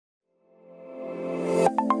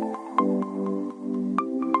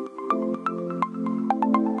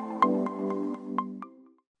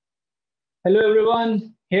Hello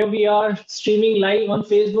everyone, here we are streaming live on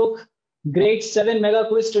Facebook. Grade 7 mega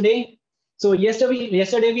quiz today. So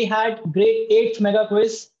yesterday we had grade 8 mega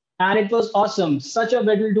quiz and it was awesome. Such a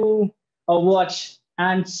battle to watch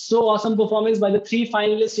and so awesome performance by the three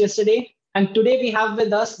finalists yesterday. And today we have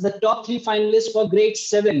with us the top three finalists for grade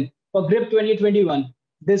 7 for GRIP 2021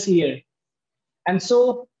 this year. And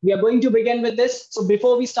so we are going to begin with this. So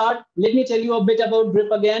before we start, let me tell you a bit about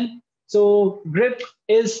GRIP again. So GRIP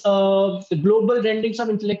is a global renderings of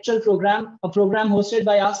intellectual program, a program hosted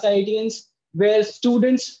by askIITians, where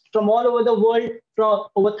students from all over the world, from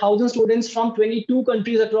over 1,000 students from 22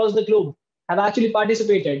 countries across the globe have actually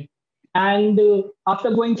participated. And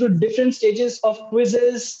after going through different stages of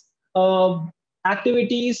quizzes,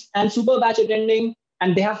 activities, and super batch attending,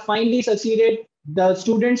 and they have finally succeeded. The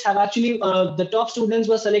students have actually, the top students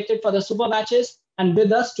were selected for the super batches. And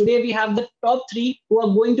with us today, we have the top three who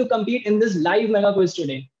are going to compete in this live mega quiz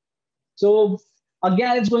today. So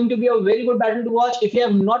again, it's going to be a very good battle to watch. If you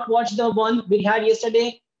have not watched the one we had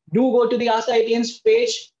yesterday, do go to the askIITians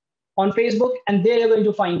page on Facebook and there you're going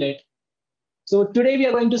to find it. So today we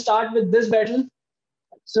are going to start with this battle.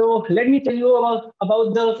 So let me tell you about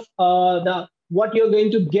the what you're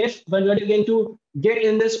going to get, what you're going to get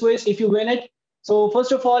in this quiz if you win it. So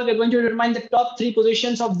first of all, we're going to determine the top three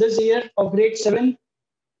positions of this year of grade 7.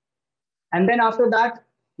 And then after that,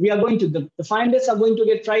 we are going to, the finalists are going to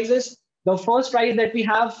get prizes. The first prize that we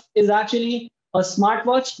have is actually a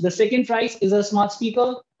smartwatch. The second prize is a smart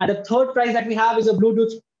speaker. And the third prize that we have is a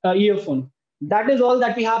Bluetooth earphone. That is all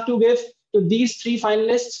that we have to give to these three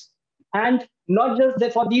finalists. And not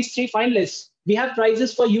just for these three finalists, we have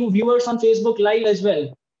prizes for you viewers on Facebook Live as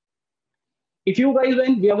well. If you guys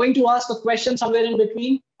win, we are going to ask a question somewhere in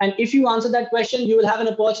between. And if you answer that question, you will have an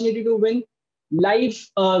opportunity to win live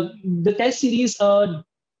the test series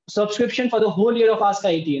subscription for the whole year of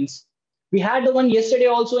askIITians. We had the one yesterday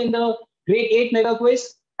also in the grade 8 mega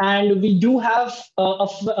quiz. And we do have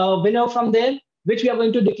a winner from there, which we are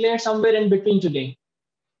going to declare somewhere in between today.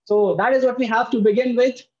 So that is what we have to begin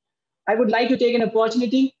with. I would like to take an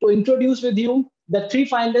opportunity to introduce with you the three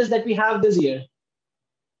finalists that we have this year.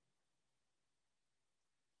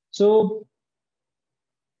 So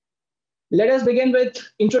let us begin with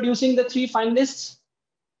introducing the three finalists.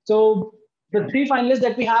 So the three finalists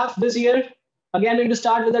that we have this year, again, we're going to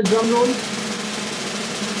start with a drum roll.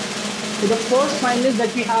 So the first finalist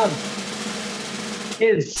that we have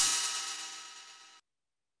is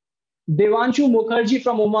Devanshu Mukherjee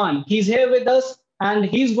from Oman. He's here with us and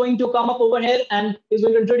he's going to come up over here and he's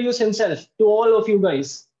going to introduce himself to all of you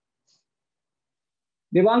guys.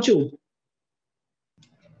 Devanshu.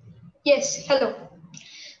 Yes, hello.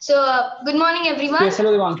 So, good morning, everyone. Yes,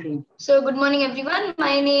 hello, Devanshu. So, good morning, everyone.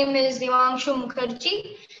 My name is Devanshu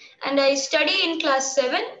Mukherjee, and I study in class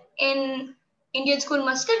 7 in Indian School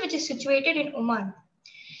Muscat, which is situated in Oman.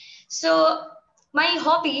 So, my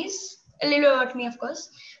hobbies, a little about me, of course.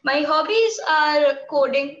 My hobbies are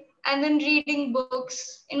coding and then reading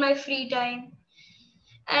books in my free time.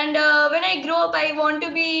 And when I grow up, I want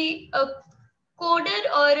to be a coder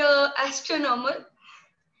or an astronomer.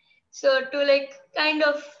 So to like kind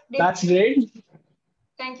of... That's great.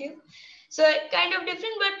 Thank you. So kind of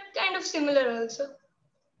different, but kind of similar also.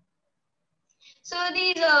 So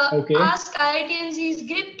these askIITians, these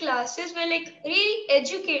GRIP classes were like really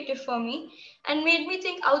educative for me and made me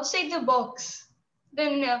think outside the box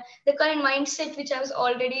than the current mindset which I was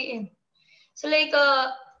already in. So like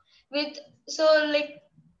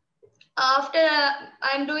after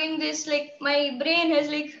I'm doing this, like my brain has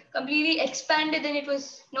like completely expanded than it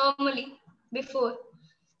was normally before.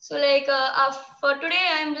 So like for today,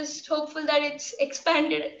 I'm just hopeful that it's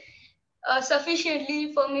expanded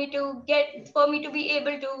sufficiently for me to be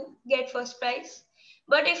able to get first prize.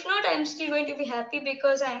 But if not, I'm still going to be happy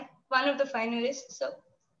because I'm one of the finalists. So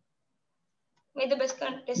may the best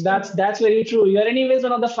contestant. That's very true. You're anyways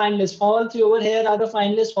one of the finalists. All three over here are the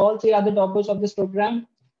finalists. All three are the toppers of this program.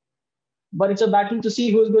 But it's a battle to see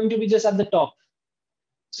who's going to be just at the top.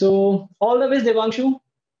 So all the best, Devanshu.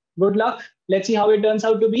 Good luck. Let's see how it turns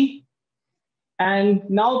out to be. And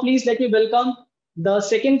now please let me welcome the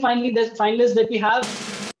second finalist that we have.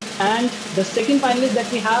 And the second finalist that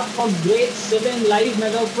we have for grade 7 live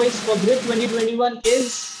mega quiz for GRIP 2021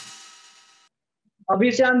 is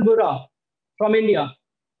Abhishan Bura from India.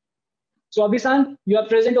 So Abhishan, you are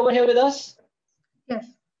present over here with us? Yes.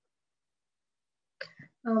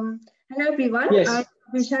 Hello everyone. Yes. I'm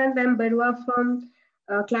Abhishan Barua from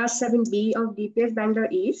class 7B of DPS Bangalore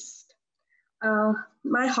East.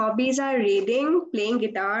 My hobbies are reading, playing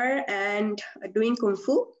guitar, and doing kung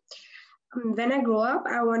fu. When I grow up,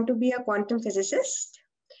 I want to be a quantum physicist.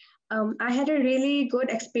 I had a really good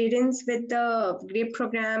experience with the GRIP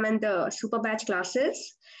program and the super batch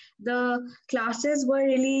classes. The classes were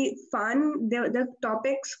really fun. The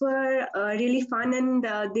topics were really fun, and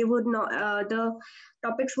they would not the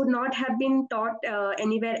topics would not have been taught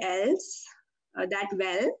anywhere else that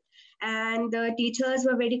well. And the teachers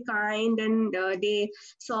were very kind, and they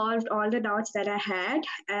solved all the doubts that I had.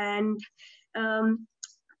 And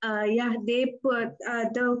yeah, they put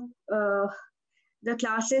the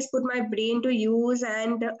classes put my brain to use,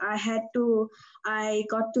 and I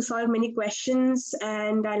got to solve many questions,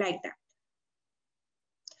 and I like that.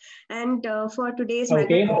 And for today's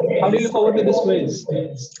Okay. How do you look forward to this quiz?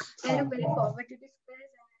 I look very forward to this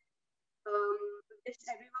quiz, and wish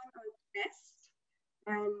everyone all the best.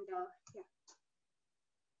 And yeah.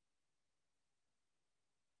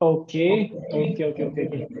 Okay.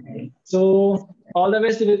 So all the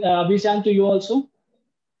best, Abhishek, to you also.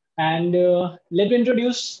 And let me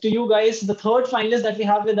introduce to you guys the third finalist that we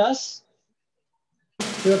have with us.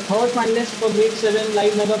 The third finalist for grade 7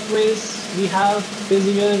 live mega quiz we have this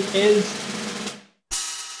year is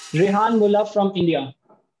Rehan Mullah from India.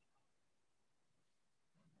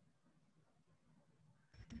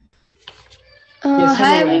 Yes,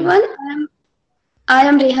 hi everyone. I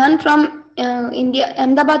am Rehan from India,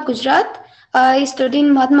 Ahmedabad, Gujarat. I study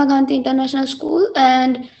in Mahatma Gandhi International School,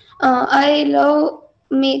 and I love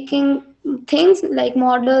making things like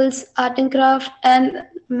models, art and craft, and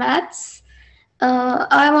maths.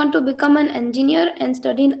 I want to become an engineer and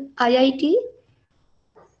study in IIT.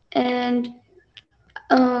 And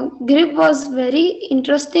GRIP was very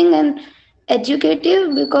interesting and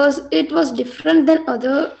educative because it was different than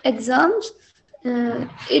other exams.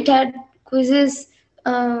 It had quizzes,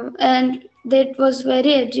 and that was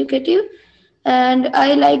very educative. And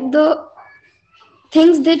I like the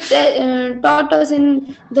things that taught us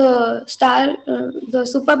in the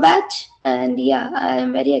super batch. And yeah, I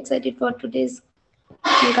am very excited for today's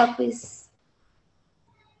mega quiz.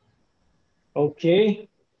 Okay.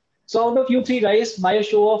 So out of you three guys, by a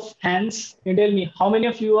show of hands, you tell me how many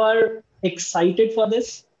of you are excited for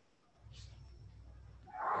this?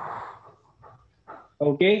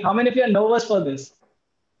 Okay. How many of you are nervous for this?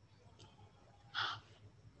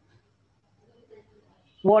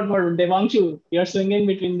 What Devanshu? You're swinging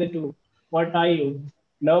between the two. What are you?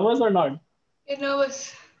 Nervous or not? You're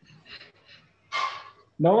nervous.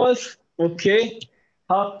 Nervous? Okay.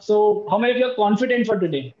 So how many of you are confident for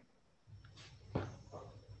today?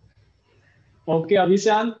 Okay,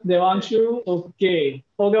 Abhishan, Devanshu. Okay,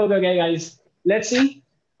 guys. Let's see.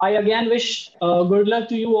 I again wish good luck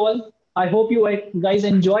to you all. I hope you guys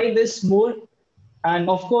enjoy this more. And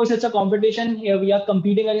of course, it's a competition. Here we are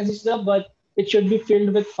competing against each other, but it should be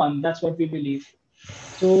filled with fun. That's what we believe.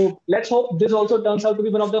 So let's hope this also turns out to be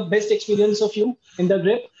one of the best experience of you in the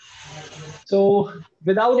grip. So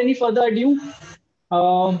without any further ado,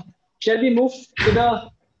 shall we move to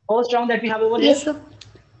the first round that we have over here? Yes, sir.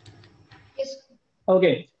 Yes.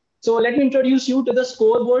 Okay, so let me introduce you to the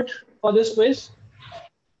scoreboard for this quiz.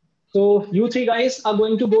 So you three guys are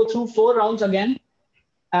going to go through 4 rounds again,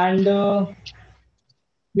 and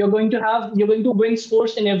you're going to win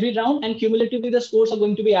scores in every round, and cumulatively the scores are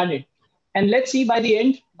going to be added. And let's see by the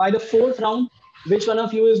end, by the 4th round, which one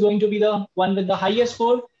of you is going to be the one with the highest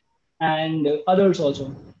score, and others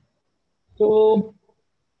also. So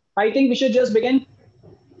I think we should just begin.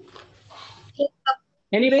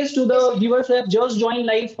 Anyways, to the viewers who have just joined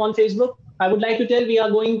live on Facebook, I would like to tell we are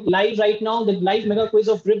going live right now. The live mega quiz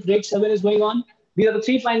of GRIP grade 7 is going on. These are the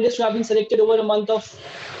 3 finalists who have been selected over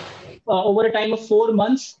a time of 4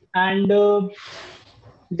 months, and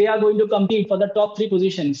they are going to compete for the top 3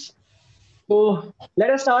 positions. So let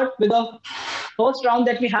us start with the first round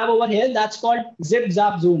that we have over here. That's called Zip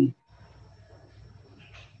Zap Zoom.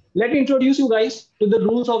 Let me introduce you guys to the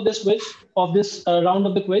rules of this quiz, of this round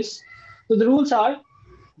of the quiz. So the rules are,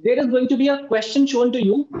 there is going to be a question shown to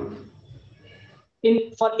you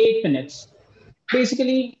for 8 minutes.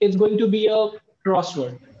 Basically, it's going to be a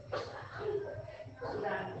crossword.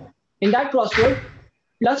 In that crossword,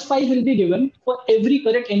 +5 will be given for every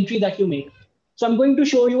correct entry that you make. So I'm going to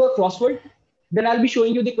show you a crossword, then I'll be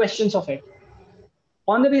showing you the questions of it.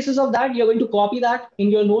 On the basis of that, you're going to copy that in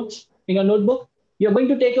your notes, in your notebook. You're going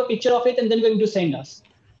to take a picture of it and then you're going to send us.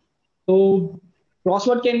 So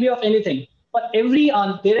crossword can be of anything. For every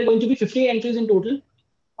there are going to be 50 entries in total.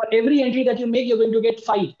 For every entry that you make, you're going to get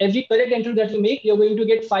 5. Every correct entry that you make, you're going to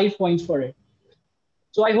get 5 points for it.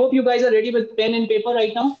 So I hope you guys are ready with pen and paper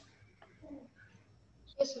right now.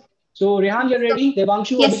 Yes, sir. So Rehan, you're ready?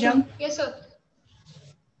 Devanshu, Yes, Abhishek? Yes, sir.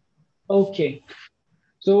 Okay.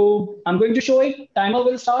 So I'm going to show it. Timer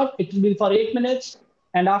will start. It will be for 8 minutes.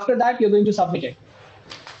 And after that, you're going to submit it.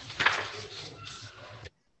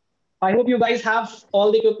 I hope you guys have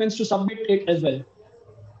all the equipments to submit it as well.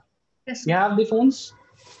 Yes, You have the phones?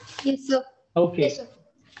 Yes, sir. Okay. Yes, sir.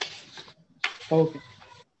 Okay.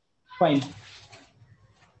 Fine.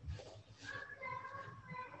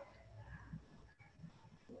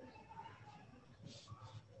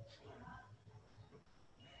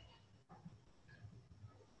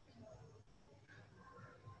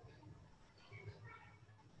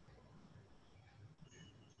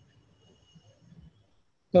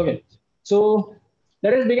 Okay. So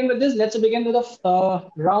let us begin with this. Let's begin with the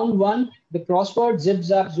round one, the crossword zip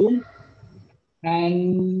zap zoom.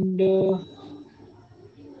 And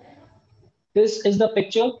this is the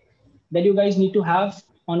picture that you guys need to have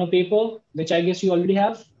on a paper, which I guess you already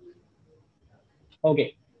have.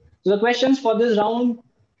 Okay. So the questions for this round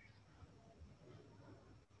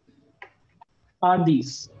are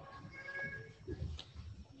these.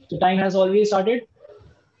 So time has already started.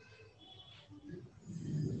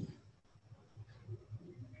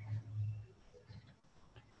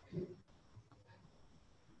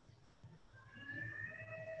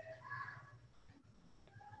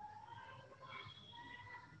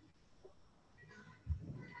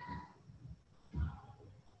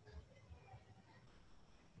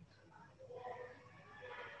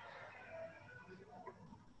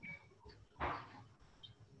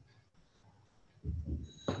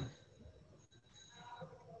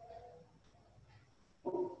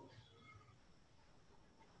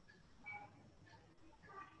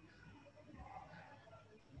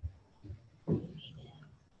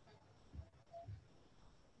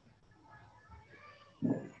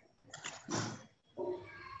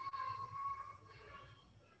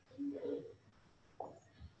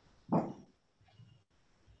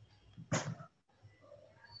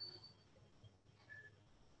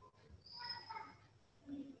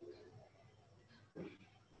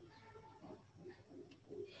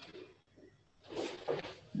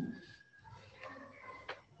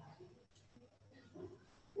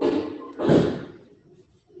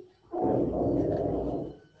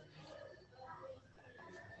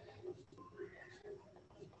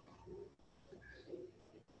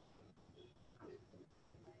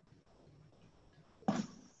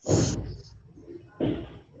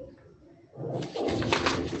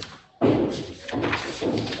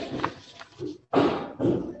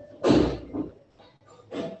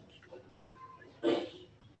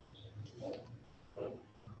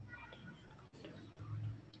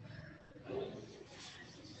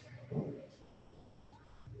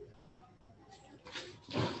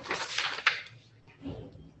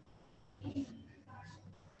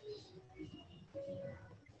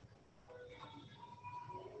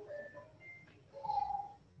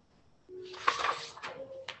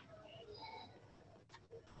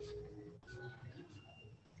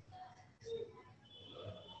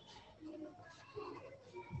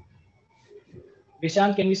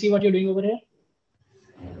 Vishant, can we see what you're doing over here?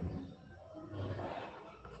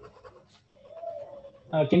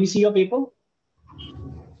 Can we see your paper?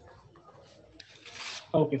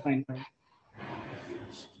 Okay, fine, fine.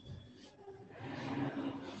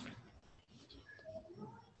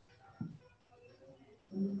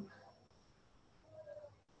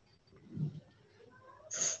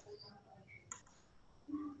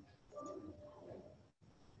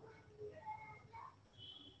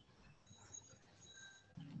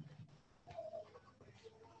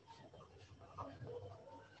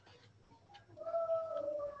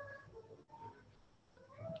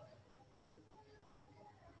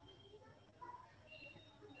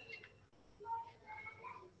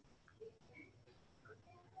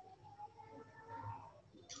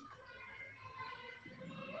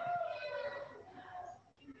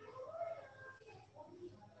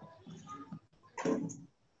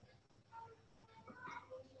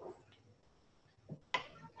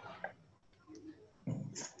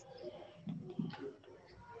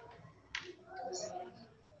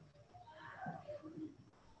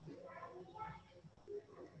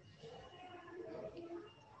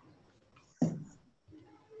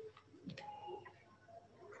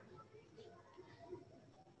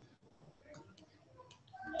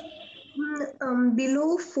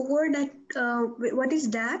 Below 4, that what is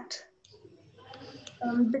that?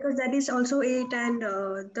 Because that is also 8, and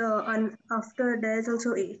after there is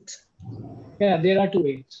also 8. Yeah, there are two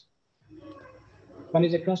eights. One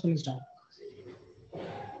is across, one is down.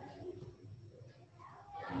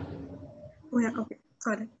 Oh yeah, okay,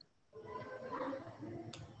 got it.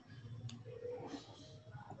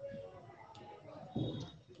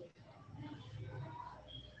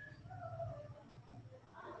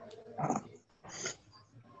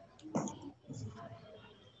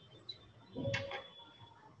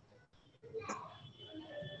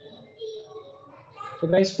 So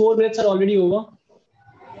guys, 4 minutes are already over.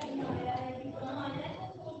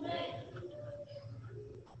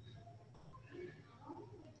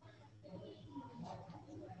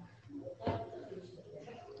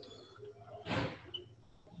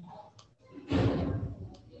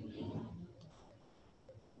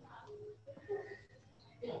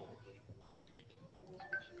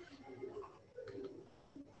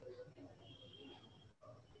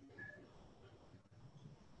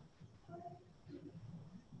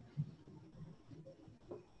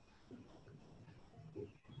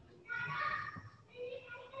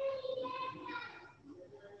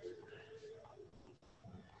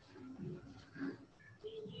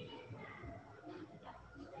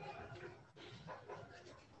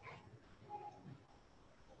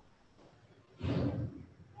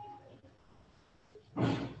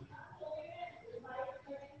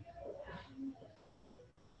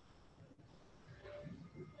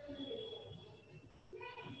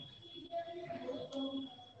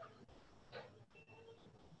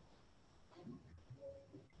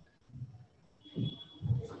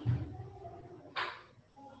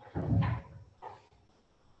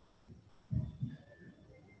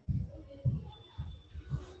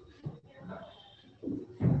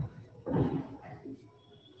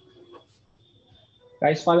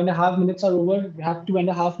 Guys, 5.5 minutes are over. We have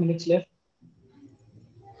 2.5 minutes left.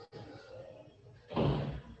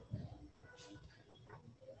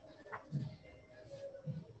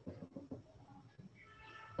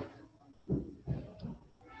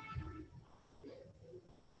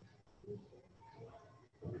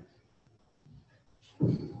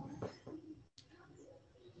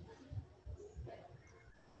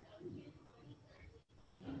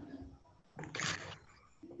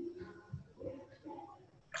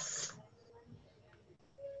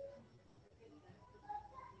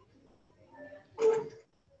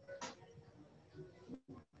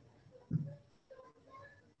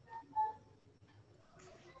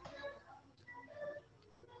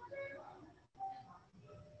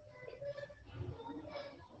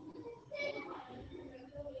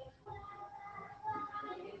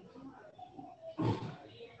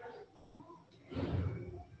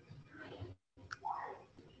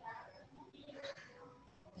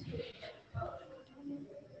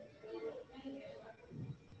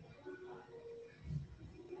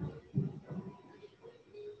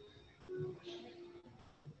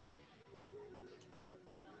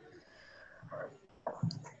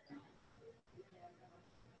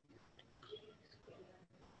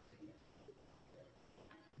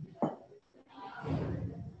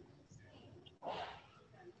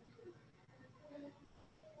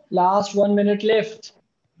 Last 1 minute left.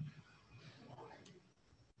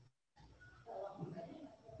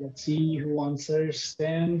 Let's see who answers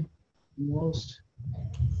them most.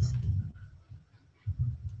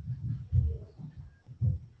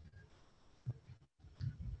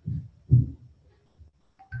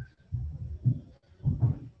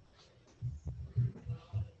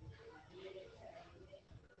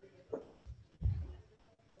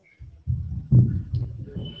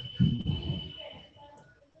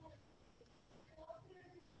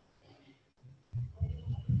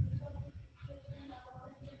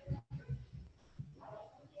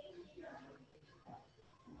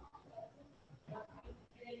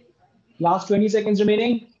 Last 20 seconds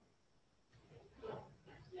remaining.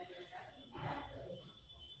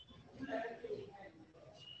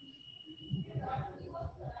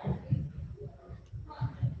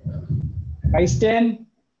 Guys, 10,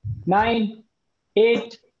 9,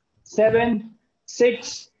 8, 7,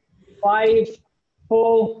 6, 5,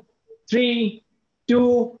 4, 3,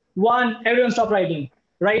 2, 1. Everyone stop writing.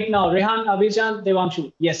 Right now, Rehan, Abhijit,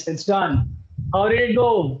 Devanshu. Yes, it's done. How did it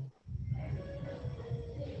go?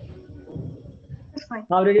 It's fine.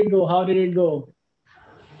 How did it go? How did it go?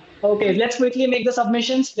 Okay, let's quickly make the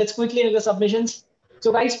submissions. Let's quickly make the submissions.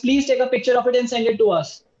 So guys, please take a picture of it and send it to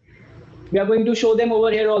us. We are going to show them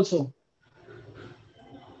over here also.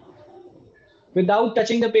 Without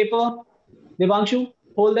touching the paper, Devanshu,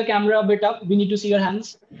 hold the camera a bit up. We need to see your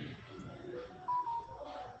hands.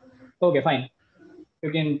 Okay, fine.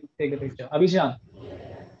 You can take the picture. Abhishek.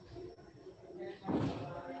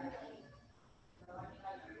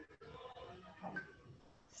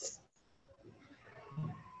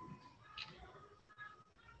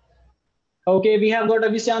 Okay, we have got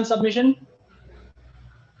Abhishek's submission.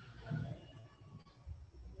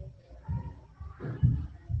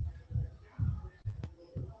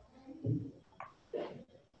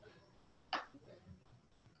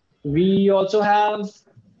 We also have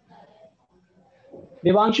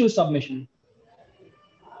Devanshu's submission.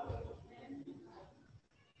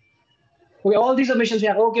 Okay, all these submissions we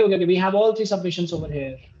have. Okay, okay, okay. We have all 3 submissions over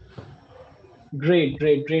here. Great,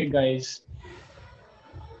 great, great, guys.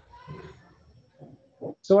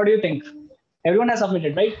 So what do you think? Everyone has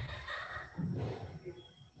submitted, right?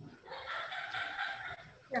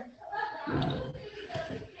 Yeah.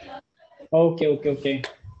 Okay, okay, okay.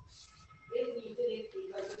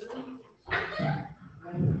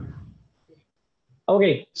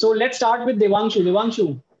 Okay, so let's start with Devanshu.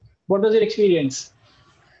 Devanshu, what was your experience?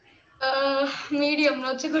 Medium,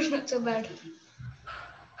 not so good, not so bad.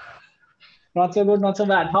 Not so good, not so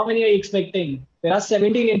bad. How many are you expecting? There are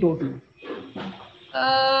 17 in total.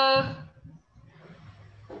 I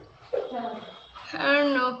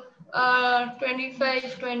don't know.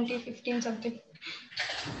 25, 20, 15, something.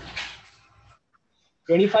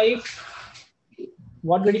 25?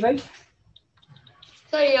 What 25?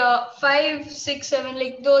 Sorry, 5, 6, 7,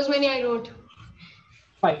 like those many I wrote.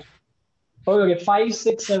 5. Okay, okay. 5,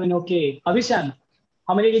 6, 7. Okay. Abhishan,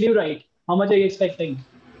 how many did you write? How much are you expecting?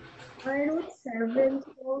 I wrote 7,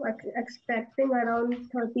 so expecting around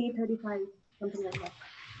 30, 35, something like that.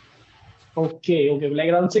 Okay, okay. Like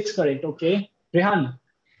around 6 correct. Okay. Rehan?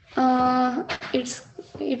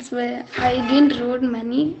 It's where I didn't wrote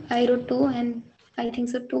many. I wrote 2, and I think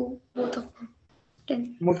so 2, both of them.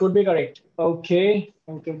 10. Would be correct. Okay.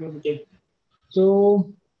 Okay, okay, okay.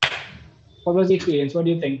 So what was the experience? What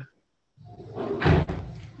do you think?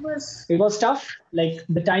 It was tough. Like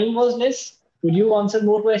the time was less. Could you answer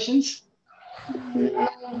more questions? No,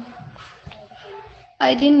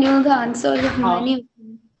 I didn't know the answers of many of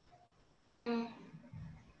them.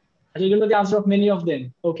 You don't know the answer of many of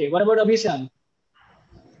them. Okay. What about Abhishan?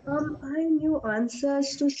 I knew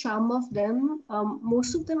answers to some of them.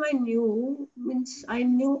 Most of them I knew. Means I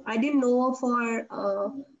didn't know for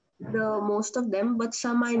the most of them, but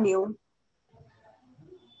some I knew.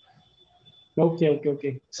 Okay, okay,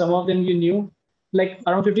 okay. Some of them you knew, like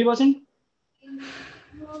around 50%?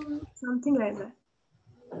 Something like that.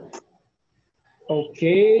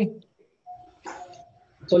 Okay.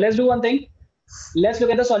 So let's do one thing. Let's look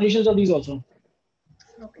at the solutions of these also.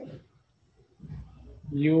 Okay.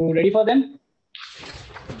 You ready for them?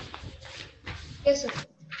 Yes, sir.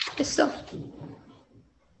 Yes, sir.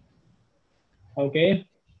 Okay.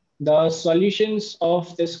 The solutions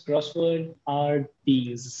of this crossword are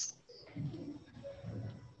these.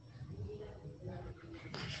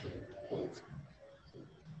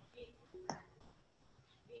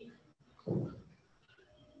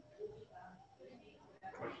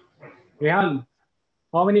 Rehan,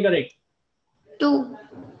 how many correct? 2.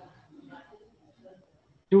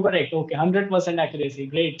 2 correct. Okay, 100% accuracy.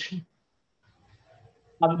 Great.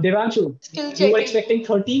 Devanshu, Still you checking. were expecting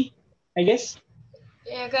 30, I guess?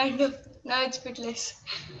 Yeah, kind of. Now it's a bit less.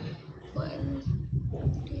 1,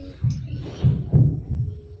 2,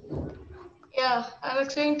 3. Yeah, I'm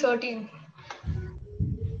expecting 13.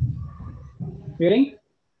 Hearing?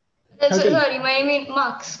 30. Sorry, I mean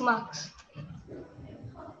marks.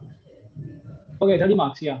 Okay, 30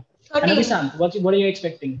 marks, yeah. 13. And Abhishan, what are you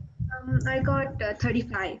expecting? I got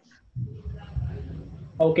 35.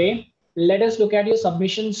 Okay, let us look at your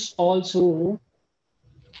submissions also.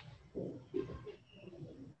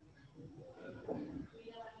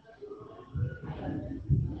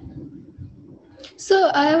 So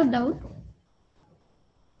I have a doubt.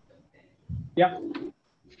 Yeah.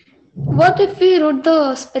 What if we wrote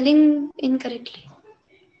the spelling incorrectly?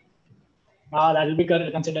 That will be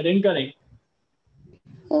considered incorrect.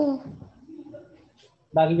 Oh.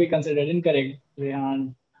 That will be considered incorrect,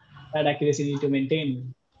 Rehan. That accuracy need to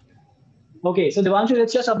maintain. Okay, so Devanshu,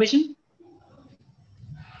 that's your submission.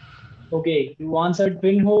 Okay, you answered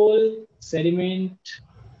pinhole, sediment,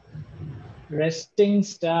 resting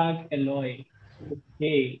stack, alloy.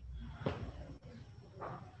 Okay.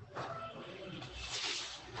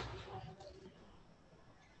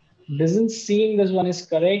 Doesn't seem this one is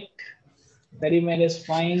correct. Sediment is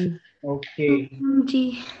fine. Okay.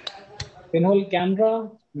 Gee. Pinhole camera?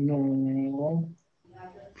 No.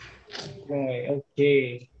 Right,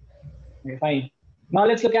 okay. Okay, fine. Now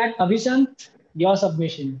let's look at Abhishant, your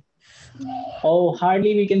submission. Oh,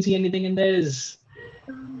 hardly we can see anything in this.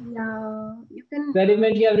 Yeah, you can.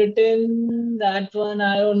 Sediment you have written, that one,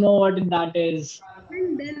 I don't know what that is.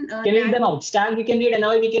 And then Can you read them out? Stack we can read, and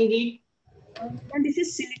now we can read. and this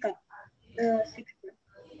is silica. The sixth one.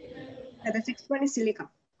 Yeah, the sixth one is silica.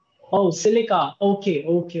 Oh, silica. Okay.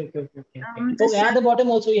 Okay, at the bottom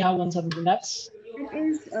also you have one submission. That's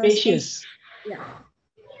spacious. Yeah.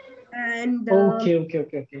 And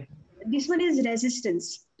Okay. this one is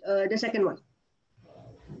resistance. The second one.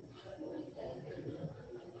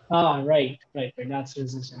 Right. That's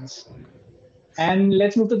resistance. And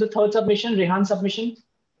let's move to the third submission, Rehan submission.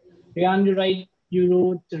 Rehan, you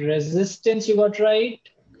wrote resistance, you got right.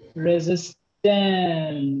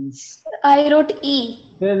 Resistance. I wrote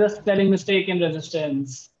E. There's a spelling mistake in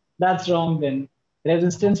resistance. That's wrong then.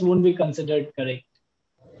 Resistance won't be considered correct.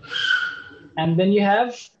 And then you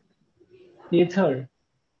have ether.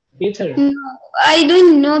 Ether. No, I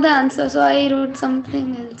don't know the answer, so I wrote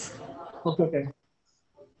something else. Okay.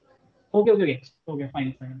 Okay,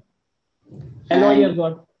 fine. Alloy you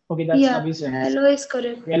got. Okay, that's Abhi's. Alloy is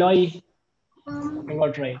correct. Alloy, you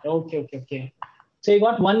got right. Okay. So you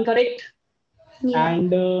got one correct. Yeah.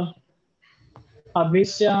 And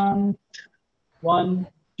Abhishant, 1,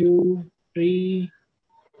 2, 3.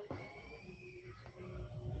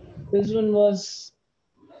 This one was,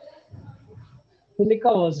 Silica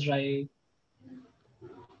was right.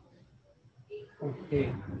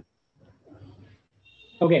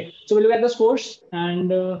 Okay, so we'll look at the scores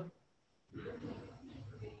and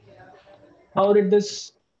how did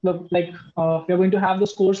this look like? We're going to have the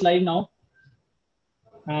scores live now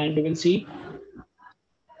and we will see.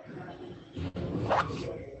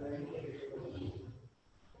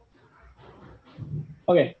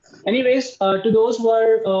 Okay, anyways, to those who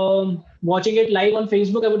are watching it live on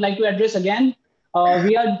Facebook, I would like to address again.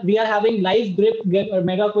 We are having live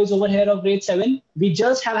mega quiz over here of grade 7. We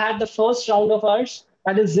just have had the first round of ours,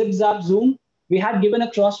 that is Zip Zap Zoom. We had given a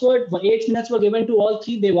crossword. 8 minutes were given to all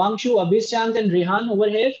three, Devangshu, Abhishant, and Rehan over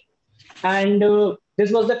here. And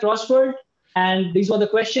this was the crossword, and these were the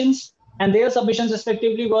questions. And their submissions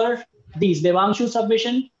respectively were these: Devangshu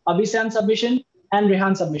submission, Abhishant submission, and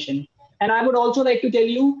Rehan submission. And I would also like to tell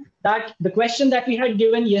you that the question that we had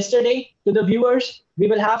given yesterday to the viewers,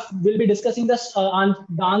 we'll be discussing this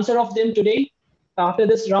the answer of them today after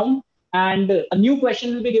this round. And a new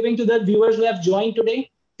question will be given to the viewers who have joined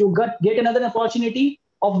today to get another opportunity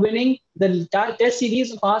of winning the test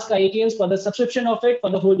series of askIITians for the subscription of it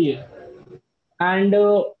for the whole year. And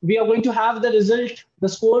we are going to have the result, the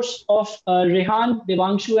scores of Rehan,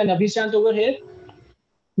 Devangshu, and Abhishant over here.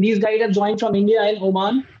 These guys have joined from India and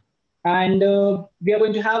Oman. And we are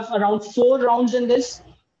going to have around 4 rounds in this.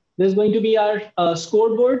 This is going to be our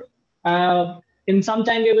scoreboard. In some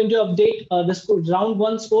time, we're going to update the round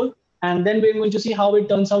 1 score, and then we're going to see how it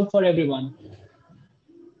turns out for everyone.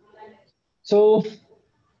 So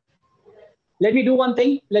let me do one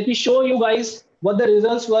thing. Let me show you guys what the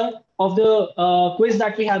results were of the quiz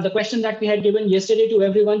that we had, the question that we had given yesterday to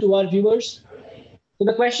everyone, to our viewers. So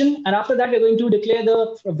the question, and after that, we're going to declare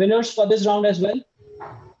the winners for this round as well.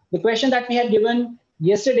 The question that we had given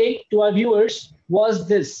yesterday to our viewers was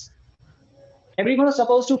this. Everyone was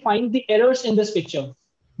supposed to find the errors in this picture.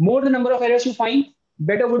 More the number of errors you find,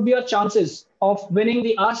 better would be your chances of winning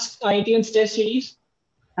the askIITians test series.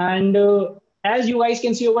 And as you guys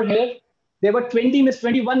can see over here, there were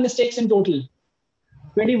 21 mistakes in total.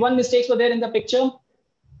 21 mistakes were there in the picture.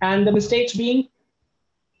 And the mistakes being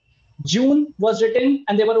June was written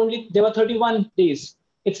and there were 31 days.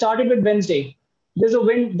 It started with Wednesday.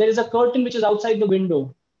 There is a curtain which is outside the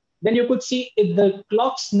window. Then you could see if the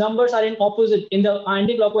clock's numbers are in the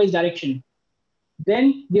anti-clockwise direction.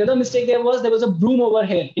 Then the other mistake there was a broom over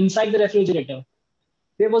here inside the refrigerator.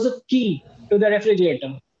 There was a key to the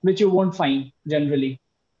refrigerator, which you won't find generally.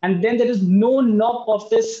 And then there is no knob of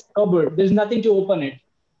this cupboard. There's nothing to open it.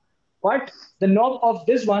 But the knob of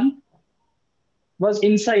this one was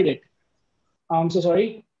inside it. I'm so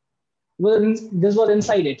sorry. This was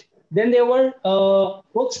inside it. Then there were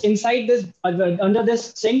books inside this, under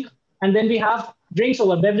this sink. And then we have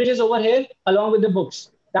beverages over here along with the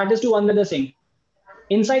books. That is under the sink.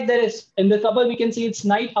 Inside in the cupboard, we can see it's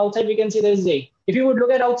night. Outside, we can see there is day. If you would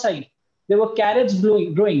look at outside, there were carrots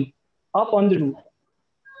growing up on the roof.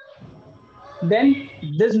 Then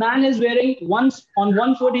this man is wearing, on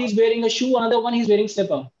one foot, he's wearing a shoe, another one, he's wearing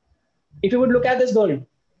slipper. If you would look at this girl,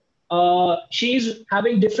 she's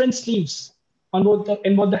having different sleeves in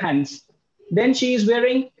both the hands. Then she is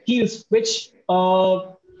wearing heels, which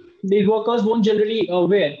the workers won't generally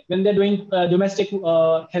wear when they're doing domestic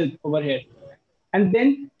help over here. And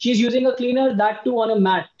then she's using a cleaner, that too on a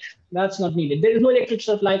mat. That's not needed. There is no electric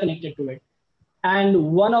supply connected to it.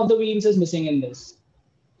 And one of the wheels is missing in this.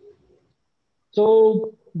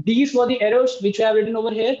 So these were the errors which I have written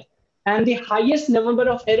over here. And the highest number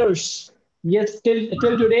of errors, yes,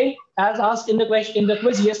 till today, as asked in the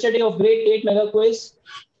quiz yesterday of grade 8 mega quiz,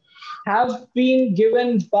 have been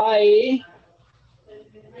given by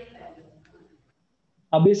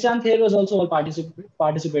Abhishant. Here was also a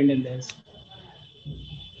participant in this.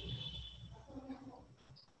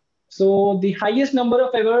 So the highest number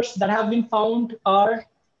of errors that have been found are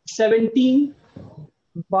 17.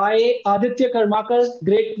 by Aditya Karmakar,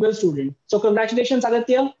 grade 12 student. So congratulations,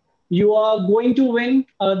 Aditya. You are going to win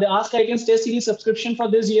the askIITians test series subscription for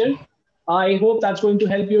this year. I hope that's going to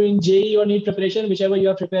help you in JEE or NEET preparation, whichever you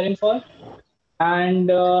are preparing for. And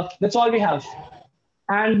that's all we have.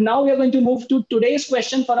 And now we are going to move to today's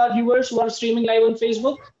question for our viewers who are streaming live on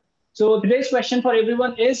Facebook. So today's question for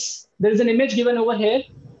everyone is, there is an image given over here.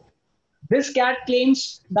 This cat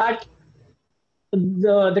claims that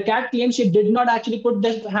the cat claims she did not actually put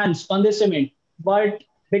the hands on the cement, but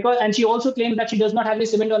and she also claimed that she does not have any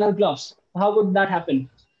cement on her gloves. How could that happen?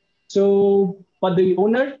 So, but the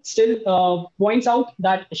owner still points out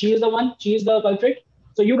that she is the one, she is the culprit.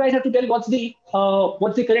 So you guys have to tell what's the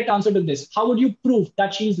correct answer to this. How would you prove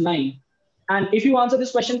that she's lying? And if you answer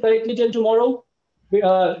this question correctly till tomorrow,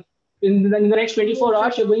 uh, in the next 24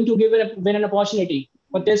 hours, you're going to win an opportunity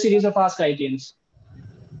for this series of askIITians.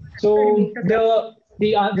 So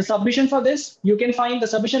the submission for this, you can find the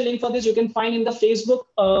submission link for this. You can find in the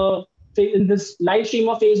Facebook in this live stream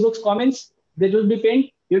of Facebook's comments. They will be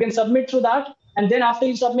pinned. You can submit through that, and then after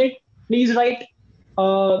you submit, please write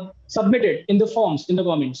submit it in the forms in the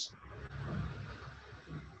comments.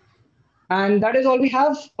 And that is all we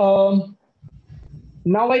have.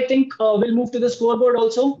 Now I think we'll move to the scoreboard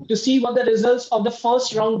also to see what the results of the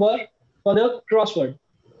first round were for the crossword.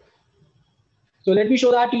 So let me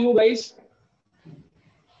show that to you guys.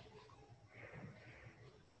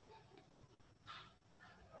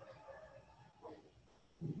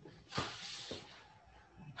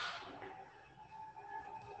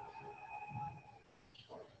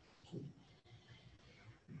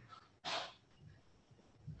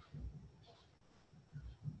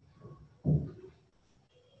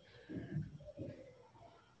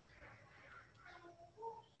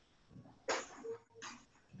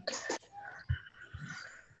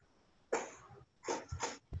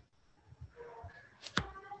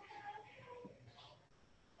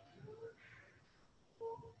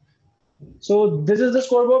 So this is the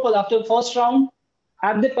scoreboard for after the first round.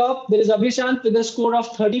 At the top, there is Abhishant with a score of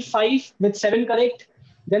 35 with 7 correct.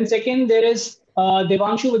 Then second, there is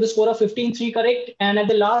Devanshu with a score of 15, 3 correct. And at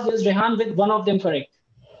the last, there is Rehan with one of them correct.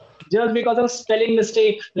 Just because of spelling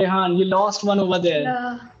mistake, Rehan, you lost one over there.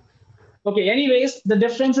 Yeah. Okay, anyways, the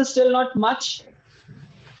difference is still not much.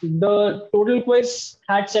 The total quiz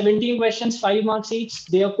had 17 questions, 5 marks each.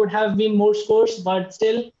 There could have been more scores, but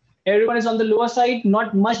still everyone is on the lower side.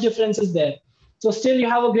 Not much difference is there. So still you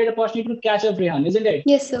have a great opportunity to catch up, Rehan, isn't it?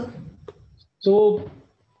 Yes, sir. So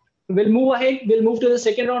we'll move ahead. We'll move to the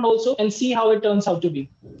second round also and see how it turns out to be.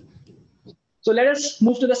 So let us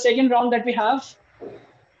move to the second round that we have.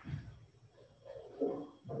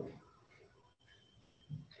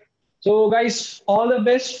 So guys, all the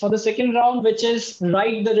best for the second round, which is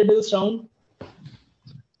write the riddles round.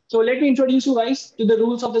 So let me introduce you guys to the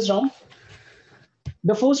rules of this round.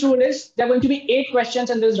 The first rule is there are going to be 8 questions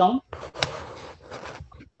in this round.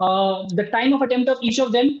 The time of attempt of each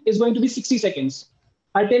of them is going to be 60 seconds.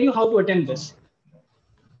 I'll tell you how to attempt this.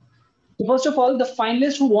 So first of all, the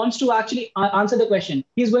finalist who wants to actually answer the question,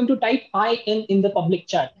 he's going to type IN in the public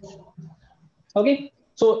chat. Okay.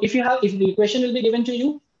 So if the question will be given to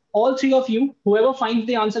you, all 3 of you, whoever finds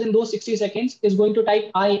the answer in those 60 seconds is going to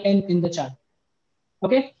type IN in the chat.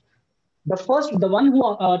 Okay. The one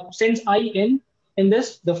who sends IN in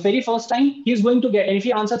this, the very first time, he's going to get, and if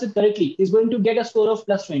he answers it correctly, he's going to get a score of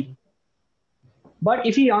plus 20. But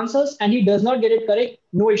if he answers and he does not get it correct,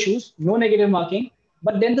 no issues, no negative marking.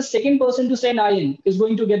 But then the second person to send IN is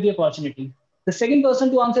going to get the opportunity. The second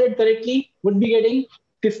person to answer it correctly would be getting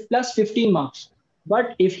plus 15 marks.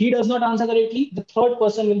 But if he does not answer correctly, the third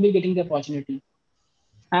person will be getting the opportunity.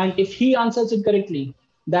 And if he answers it correctly,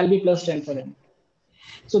 that'll be plus 10 for him.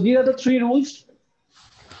 So these are the 3 rules.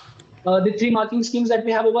 The 3 marking schemes that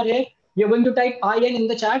we have over here. You're going to type IN in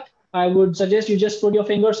the chat. I would suggest you just put your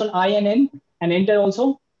fingers on INN and enter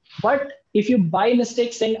also. But if you by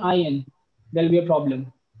mistake send IN, there'll be a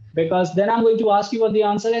problem. Because then I'm going to ask you for the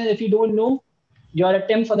answer. And if you don't know, your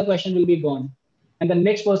attempt for the question will be gone. And the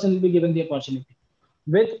next person will be given the opportunity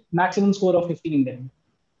with maximum score of 15 then.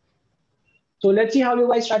 So let's see how you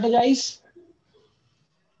guys strategize.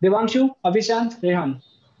 Devanshu, Abhishant, Rehan.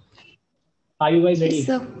 Are you guys ready? Yes,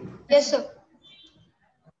 sir. Yes, sir.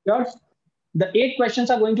 Sure. The 8 questions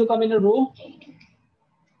are going to come in a row.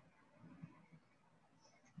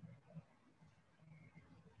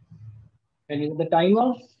 And is the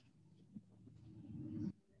timer.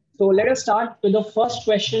 So let us start with the first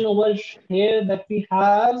question over here that we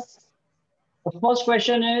have. The first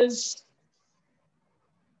question is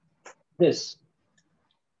this.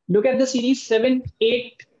 Look at the series 7,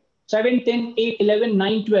 8, 7, 10, 8, 11,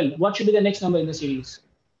 9, 12. What should be the next number in the series?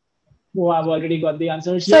 Oh, I've already got the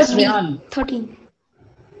answers. Sir, Yes, B, Rehan. 13.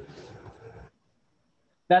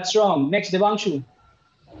 That's wrong. Next, Devanshu.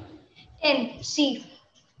 10. C.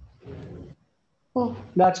 Oh,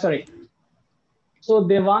 That's correct. So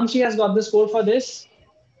Devanshi has got the score for this.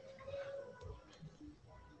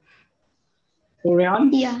 So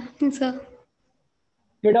Rehan, yeah, sir.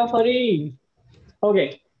 bit of hurry.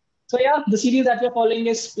 Okay. So yeah, the series that we're following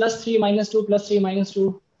is +3, -2, +3,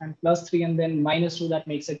 -2, and +3, and then -2. That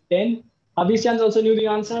makes it 10. Abhishek also knew the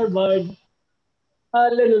answer, but a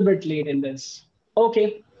little bit late in this.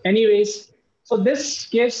 Okay. Anyways, so this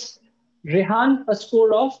gives Rehan a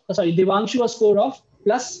score of, sorry, Devanshu a score of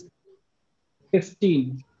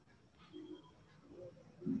 +15.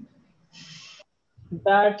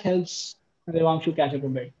 That helps Devanshu catch up a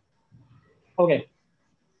bit. Okay.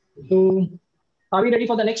 So are we ready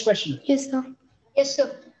for the next question? Yes, sir. Yes,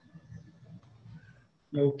 sir.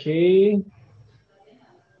 Okay.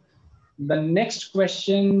 The next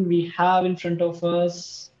question we have in front of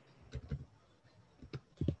us.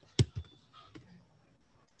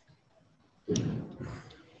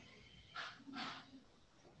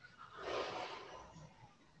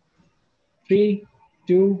 Three,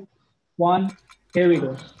 two, one. Here we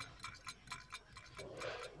go.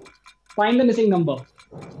 Find the missing number.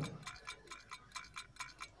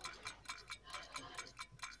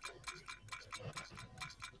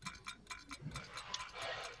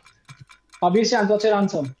 Abhishek, what's your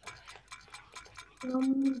answer?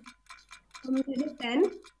 Is it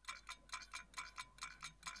 10?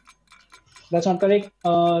 That's not correct.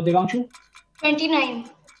 Devanshu? 29.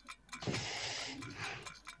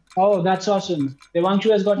 Oh, that's awesome.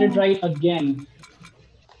 Devanshu has got it right again.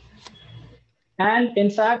 And in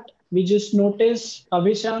fact, we just noticed,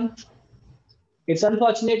 Abhishek, it's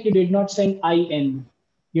unfortunate you did not send IN.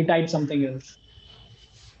 You typed something else.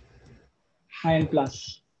 IN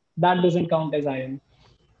plus. That doesn't count as IN.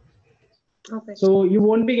 Okay. So you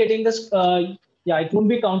won't be getting this. Yeah, it won't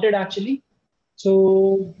be counted actually.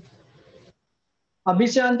 So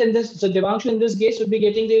Abhishant in this, so Devanshu in this case would be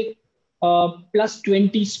getting the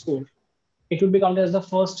 +20 score. It would be counted as the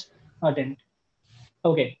first attempt.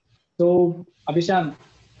 Okay. So Abhishant,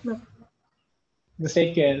 No. just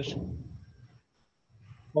take care.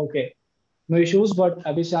 Okay. No issues, but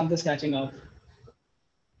Abhishant is catching up.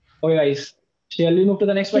 Okay, guys. Shall we move to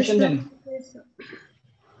the next question sir. then? Yes, sir.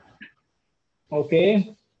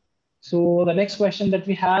 Okay. So the next question that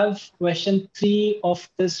we have, question 3 of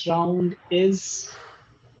this round is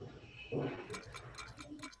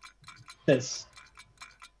this.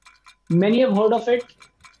 Many have heard of it.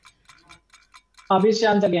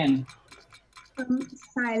 Abhishant again.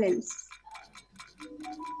 Silence.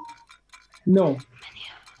 No.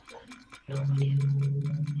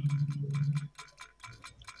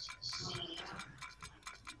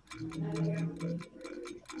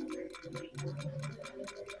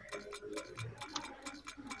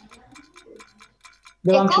 Devanshu.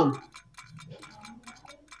 Echo?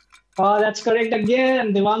 That's correct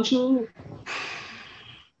again. Devanshu,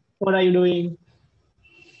 what are you doing?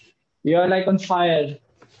 You're like on fire.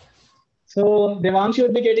 So Devanshu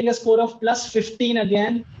would be getting a score of +15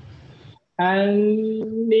 again.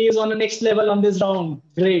 And he is on the next level on this round.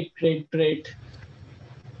 Great, great, great.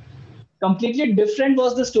 Completely different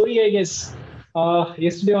was the story, I guess,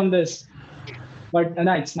 yesterday on this. But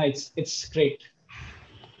nice, nice. It's great.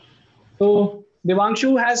 So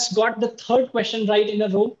Devanshu has got the third question right in a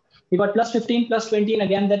row. He got +15, +20, and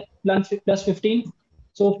again that +15.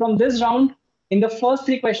 So from this round, in the first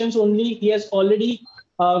 3 questions only, he has already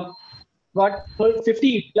got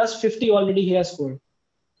 50, +50 already he has scored.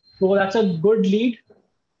 So that's a good lead.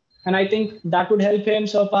 And I think that would help him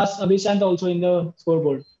surpass Abhishant also in the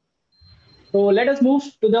scoreboard. So let us move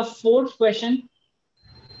to the fourth question.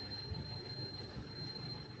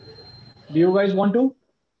 Do you guys want to?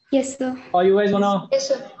 Yes, sir. Or you guys wanna Yes,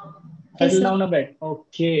 sir. settle sir. down a bit?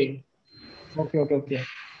 Okay. Okay.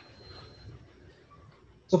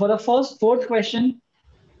 So for the fourth question,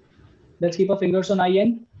 let's keep our fingers on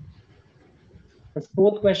IN. The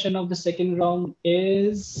fourth question of the second round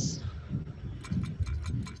is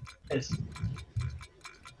this.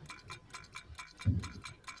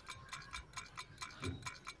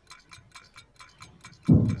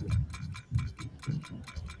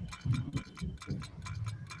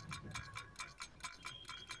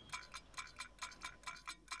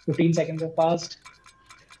 Fifteen seconds have passed.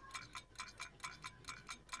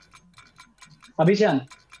 Abhishek.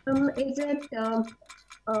 Is it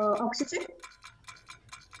oxygen?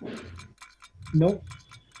 No.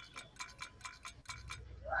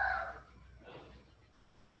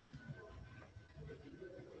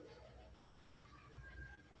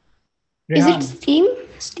 Is it Rehan? steam?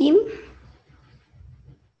 Steam?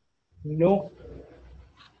 No.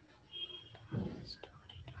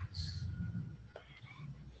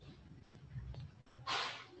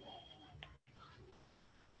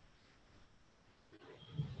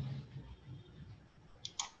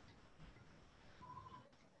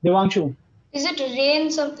 Devanshu? Is it rain?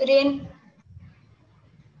 Some rain?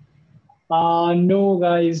 No,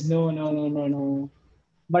 guys. No.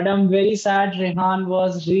 But I'm very sad. Rehan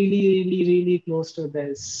was really close to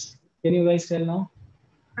this. Can you guys tell now?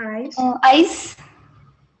 Ice. Ice?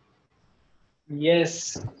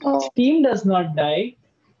 Yes. Oh. Steam does not die.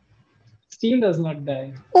 Steam does not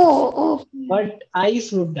die. Oh. But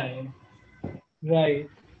ice would die. Right.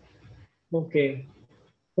 Okay.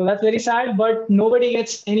 So that's very sad, but nobody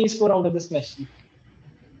gets any score out of this question.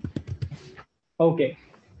 Okay.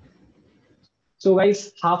 So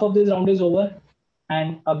guys, half of this round is over.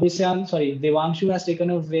 And Devanshu has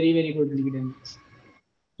taken a very good lead in this.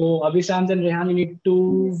 So Abhisant and Rehan, you need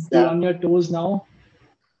to be on your toes now.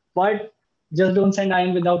 But just don't send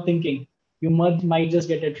iron without thinking. You might just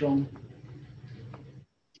get it wrong.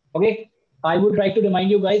 Okay. I would like to remind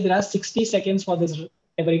you guys there are 60 seconds for this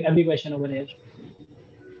every question over here.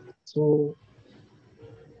 So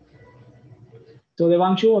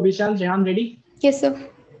Devanshu, Abhisant, Rehan, ready? Yes, sir.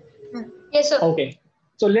 Yes, sir. Okay.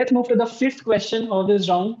 So let's move to the fifth question of this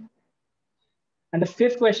round. And the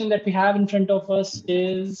fifth question that we have in front of us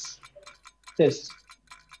is this.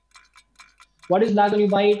 What is black when you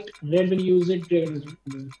buy it, red when you use it, gray when you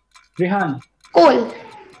use it? Rehan. Coal.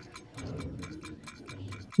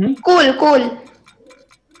 Coal.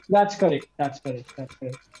 That's correct.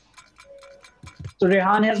 So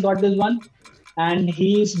Rehan has got this one and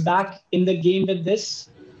he's back in the game with this.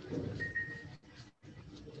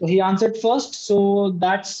 So he answered first, so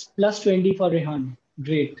that's plus 20 for Rehan.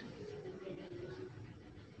 Great.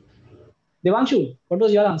 Devanshu, what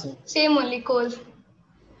was your answer? Same only, coal.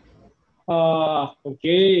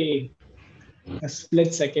 Okay. A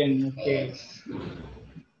split second. Okay.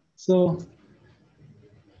 So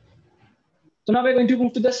now we're going to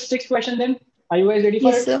move to the sixth question then. Are you guys ready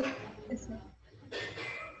for it? Sir. Yes, sir.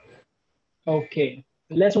 Okay.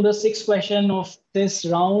 Let's do the sixth question of this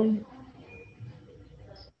round.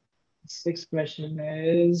 Sixth question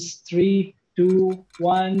is 3, 2,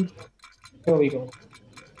 1. Here we go.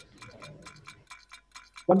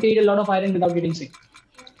 What can eat a lot of iron without getting sick?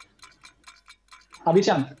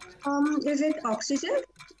 Abhisant. Is it oxygen?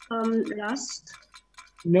 Rust?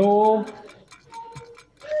 No.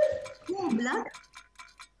 No, blood?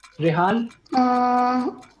 Rehan.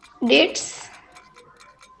 Dates?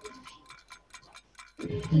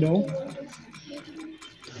 No.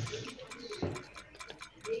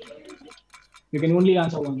 You can only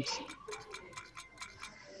answer once.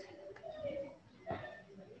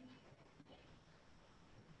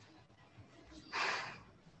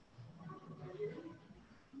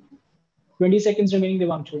 "20 seconds remaining,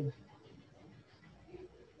 Devanshu.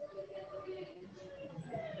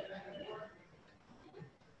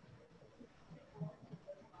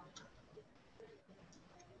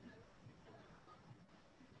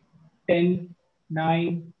 Ten,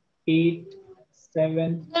 9, 8,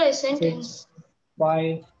 7, Sir, I sent in. 6,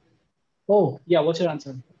 5. Oh, yeah. What's your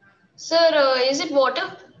answer? Sir, is it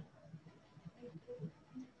water?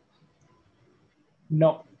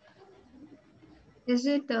 No. Is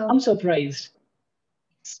it I'm surprised.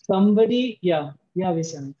 Somebody, yeah,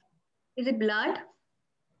 Vishant. is it blood?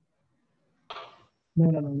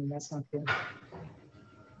 No, that's not fair.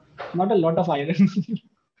 Not a lot of iron.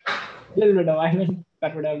 A little bit of iron,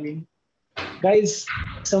 that would have been. Guys,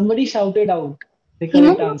 somebody shouted out the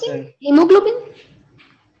correct answer. Hemoglobin?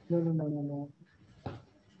 No.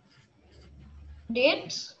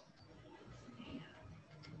 Dates?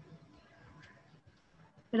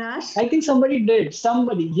 Rust? I think somebody did.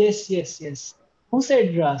 Somebody. Yes. Who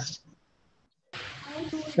said rust?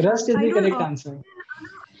 Rust is the correct answer.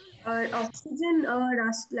 Oxygen,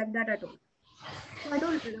 rust, like that at all. So I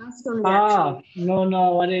don't rust only. Actually. No.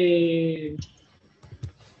 Arey.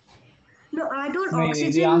 No, I don't No,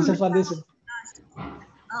 oxygen. the answer for this.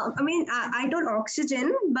 I don't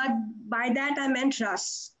oxygen, but by that I meant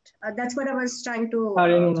rust. That's what I was trying to.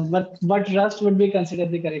 No. But rust would be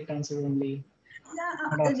considered the correct answer only.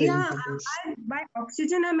 By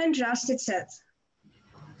oxygen I meant rust itself.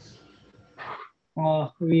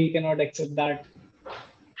 We cannot accept that.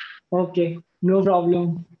 Okay, no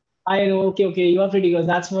problem. I know. Okay. You are pretty good.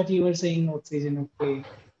 That's what you were saying. Oxygen. Okay.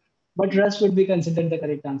 But rust would be considered the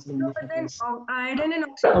correct answer. No, but then iron and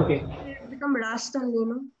oxygen Okay. become rust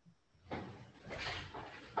only,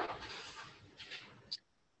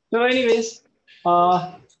 So anyways,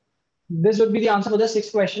 this would be the answer for the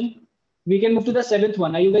 6th question. We can move to the 7th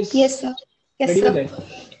one. Are you guys Yes, sir. Yes, ready sir. with it?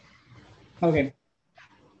 Okay.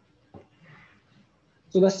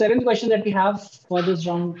 So the 7th question that we have for this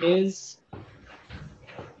round is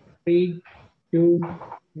 3, 2,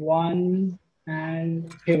 1,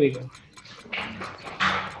 and here we go.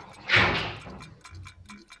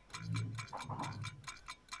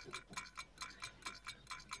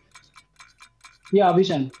 Yeah,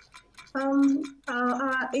 Abhishan.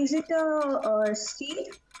 Is it a seed,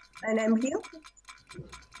 an embryo?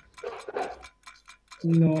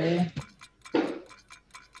 No.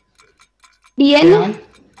 DNA?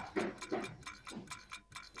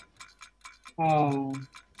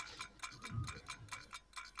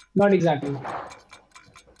 Not exactly.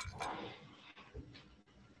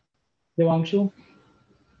 Devanshu?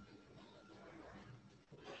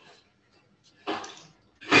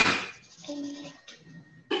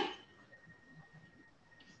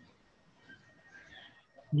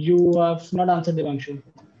 You have not answered, Devanshu.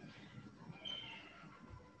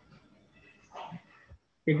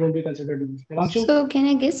 It won't be considered. Devanshu? So can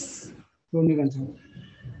I guess? Won't be considered.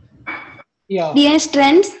 Yeah. DNA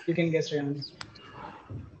strands? You can guess, Ryan.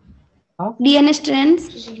 Huh? DNA strands?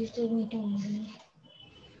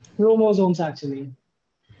 Chromosomes, actually.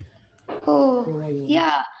 Oh, Chromosomes.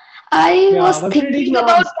 yeah. I was but pretty thinking close.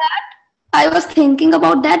 about that. I was thinking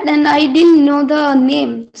about that and I didn't know the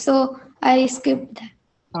name. So I skipped that.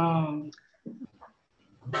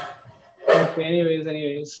 Okay,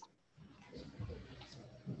 anyways.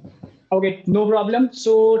 Okay, no problem.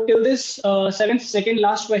 So till this second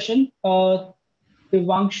last question,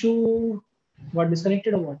 Devanshu got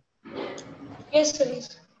disconnected or what? Yes, sir.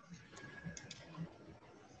 Yes.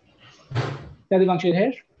 Yeah, Devanshu, you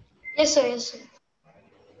here? Yes, sir. Yes, sir.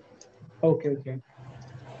 Okay.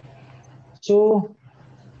 So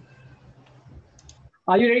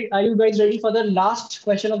are you ready? Are you guys ready for the last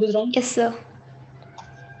question of this round? Yes, sir.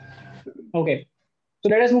 Okay. So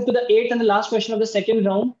let us move to the 8th and the last question of the second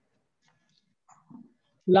round.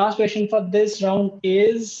 Last question for this round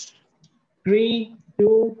is 3,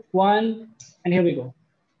 2, 1, and here we go.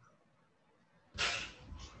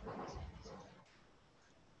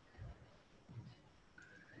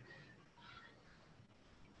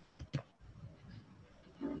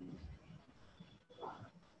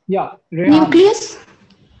 Yeah, Rehan. Nucleus?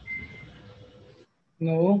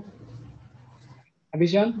 No.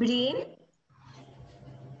 Abhishan? Brain?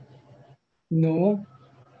 No.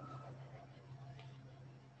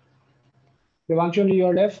 Devanshu,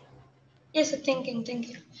 you're deaf? Yes, sir. Thinking.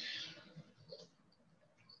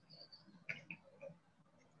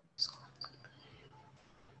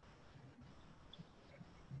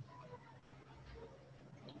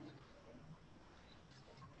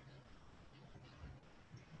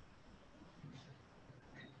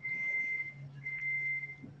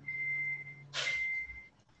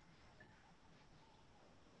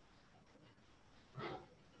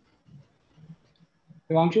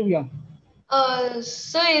 Devanshu, yeah.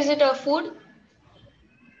 Sir, is it a food?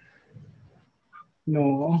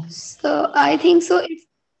 No. So I think so.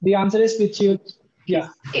 The answer is pituitary. Yeah.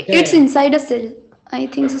 It's inside a cell. I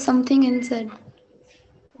think so. Something inside.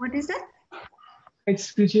 What is that?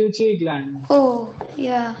 It's pituitary gland. Oh,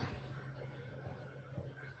 yeah.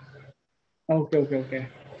 Okay.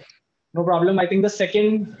 No problem. I think the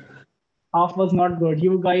second half was not good.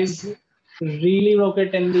 You guys really broke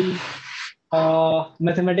it in the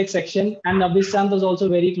mathematics section, and Abhisant was also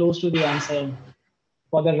very close to the answer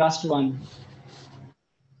for the rust one.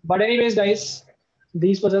 But anyways, guys,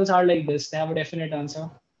 these puzzles are like this. They have a definite answer.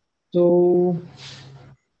 So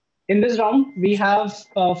in this round, we have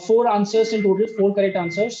 4 answers in total, 4 correct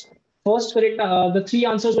answers. First correct, the 3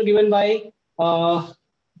 answers were given by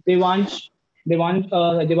Devanshu.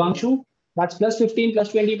 That's plus 15,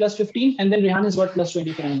 plus 20, plus 15. And then Rehan has got plus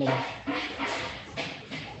 20 for another one.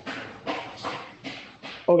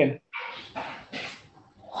 Okay.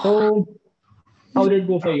 So how did it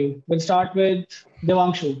go for you? We'll start with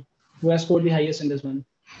Devanshu, who has scored the highest in this one.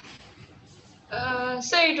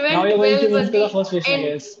 So it went now you're going well, to move but to the first question, I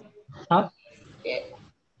guess. Huh?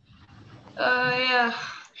 Yeah.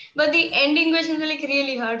 But the ending questions were like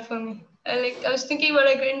really hard for me. I was thinking, but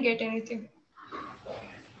I couldn't get anything.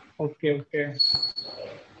 Okay.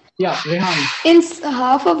 Yeah, Rehan. In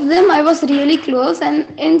half of them, I was really close,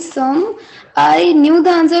 and in some, I knew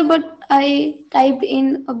the answer, but I typed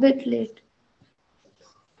in a bit late.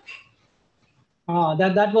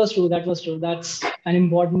 That was true. That's an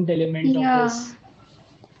important element of this.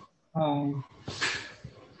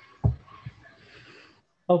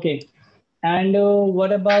 Okay. And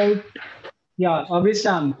what about Yeah,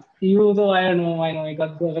 Abhisham, you though I don't know, I know, I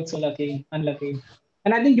got so lucky, unlucky.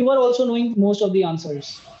 And I think you were also knowing most of the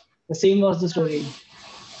answers. The same was the story.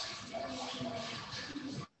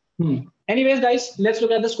 Anyways, guys, let's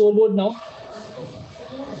look at the scoreboard now.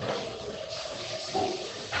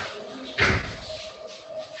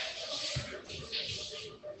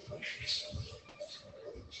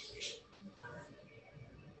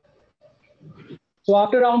 So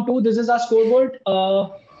after round 2, this is our scoreboard.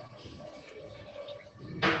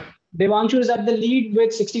 Devanshu is at the lead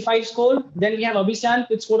with 65 score. Then we have Abhishek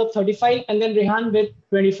with score of 35, and then Rehan with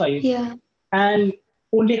 25. Yeah. And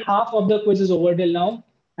only half of the quiz is over till now.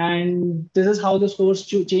 And this is how the scores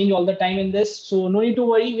change all the time in this. So no need to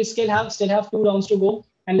worry. We still have 2 rounds to go,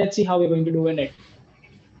 and let's see how we're going to do in it.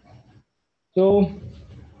 So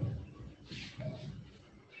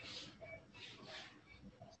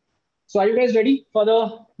are you guys ready for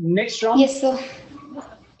the next round? Yes, sir.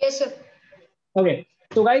 Yes, sir. Okay.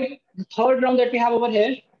 So guys, the third round that we have over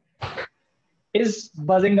here is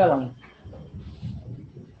Bazinga round.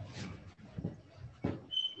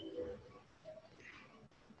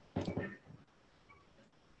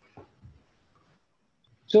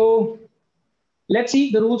 So let's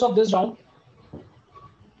see the rules of this round.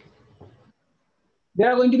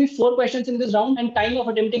 There are going to be 4 questions in this round, and time of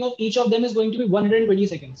attempting of each of them is going to be 120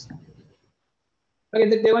 seconds. Okay,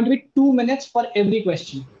 there are going to be 2 minutes for every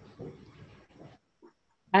question.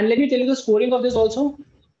 And let me tell you the scoring of this also.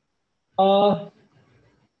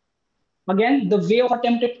 Again, the way of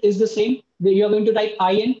attempt it is the same. You are going to type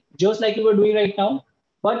I in, just like you were doing right now,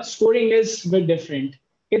 but scoring is a bit different.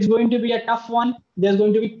 It's going to be a tough one. There's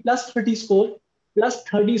going to be plus 30 score, plus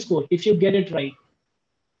 30 score if you get it right.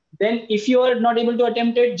 Then if you are not able to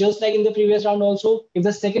attempt it, just like in the previous round also, if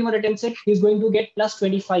the second one attempts it, he's going to get plus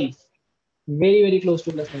 25. Very, very close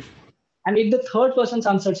to plus 20. And if the third person's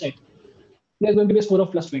answers it, there's going to be a score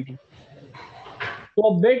of plus 20. So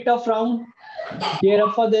a bit tough round. Gear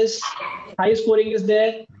up for this. High scoring is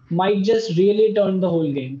there. Might just really turn the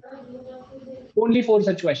whole game. Only 4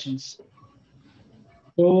 such questions.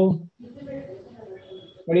 So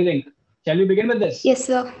what do you think? Shall we begin with this? Yes,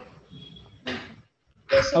 sir.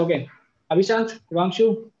 Okay. Abhishant,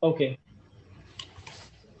 Vangshu, okay.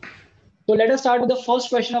 So let us start with the first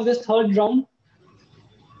question of this third round.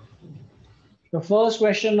 The first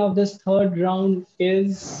question of this third round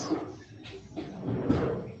is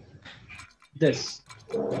this.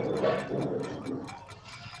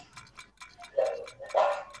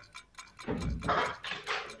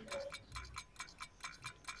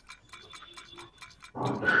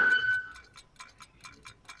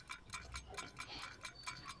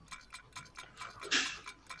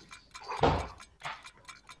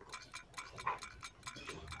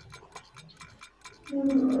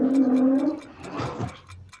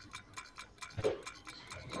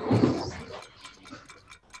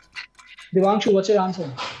 Devanshu, what's your answer?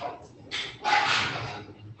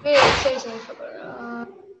 Wait, sorry.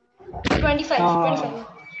 25.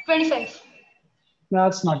 25.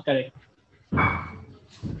 That's not correct.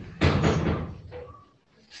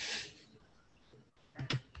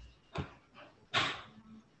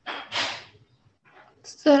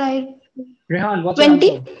 Sir, Rehan, what's 20?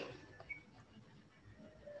 your answer?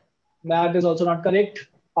 That is also not correct.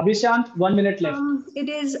 Abhishant, 1 minute left. It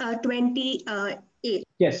is 28.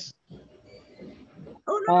 Yes.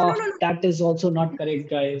 Oh, no. That is also not correct,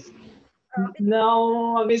 guys.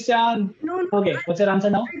 No, Abhishant. No. Okay, what's your answer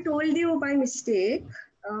now? I told you by mistake.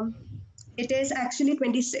 It is actually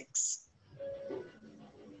 26.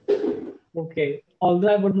 Okay. Although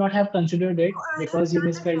I would not have considered it because you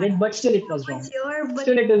misspelled it, but still it was wrong.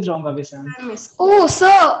 Still it is wrong, Abhishant. Oh, sir,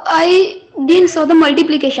 I didn't saw the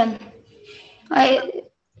multiplication. I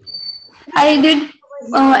did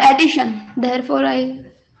addition. Therefore, I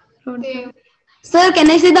wrote. Okay. Sir, can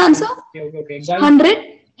I see the answer? Okay.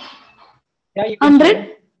 100? Yeah, you can 100?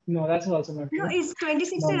 say. No, that's also not true. No, is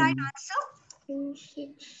 26 the right answer? 2,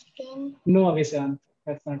 6, 10. No, Abhishant,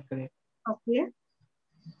 that's not correct. Okay.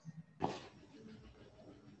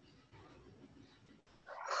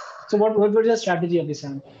 So what was your strategy,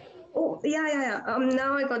 Abhishant? Oh, yeah.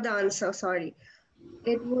 Now I got the answer. Sorry.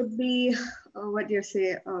 It would be, what do you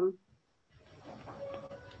say?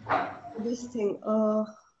 This thing.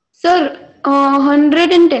 Sir,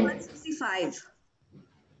 110. 165.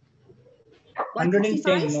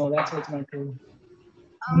 110? No, that's also not true.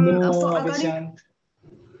 No, Abhishant.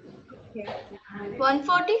 Okay.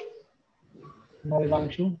 140? No,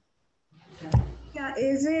 Vangshu. Yeah,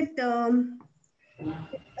 is it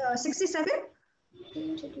 67?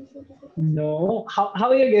 No. How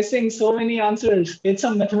are you guessing so many answers? It's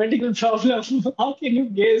a mathematical problem. How can you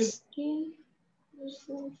guess?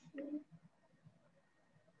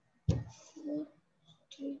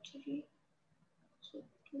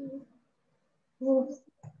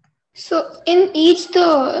 So in each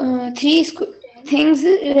the three things,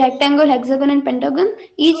 rectangle, hexagon, and pentagon,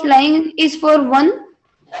 each line is for one,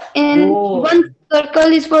 and one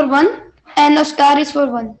circle is for one, and a star is for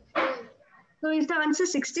one. So is the answer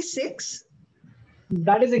 66?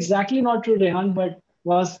 That is exactly not true, Rehan, but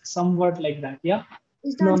was somewhat like that. Yeah.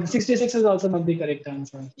 No, the 66 is also not the correct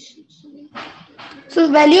answer. So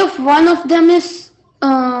value of one of them is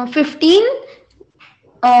 15,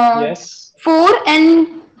 Yes. 4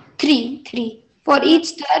 and 3. 3. For each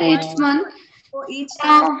star, it's 1. For each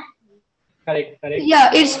star. Correct. Yeah,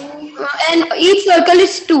 it's and each circle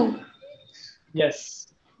is 2. Yes.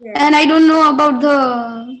 And I don't know about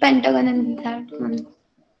the pentagon and that one.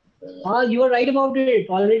 You are right about it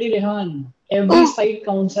already, Rehan. Every side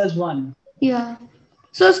counts as one. Yeah.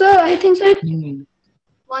 So, sir, I think so. 110?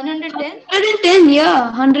 110, yeah,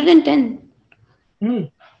 110.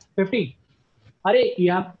 50.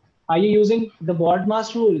 Yeah. Are you using the board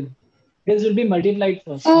mass rule? This will be multiplied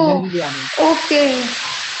first. And then will be added. Okay.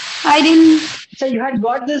 I didn't. So you had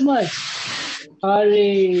got this much.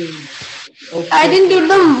 Okay. I didn't do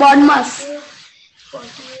the board mass.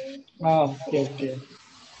 Okay.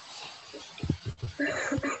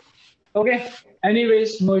 Okay.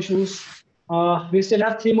 Anyways, no issues. We still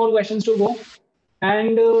have 3 more questions to go.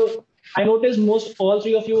 And I noticed all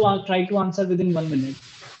 3 of you tried to answer within 1 minute.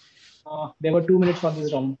 There were 2 minutes for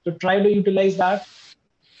this round. So try to utilize that.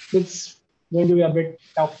 It's going to be a bit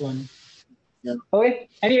tough one. Okay.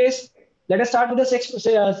 Anyways, let us start with the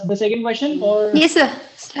second question. Or yes, sir.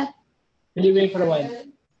 Start. Will you wait for a while?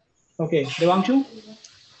 Okay. Devangshu?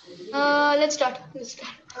 Let's start.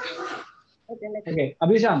 Okay.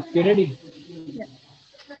 Abhishek, you ready? Yeah.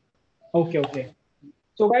 Okay.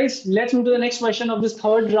 So guys, let's move to the next question of this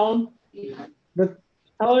third round. The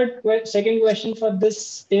second question for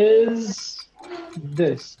this is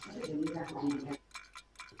this.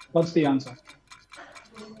 What's the answer?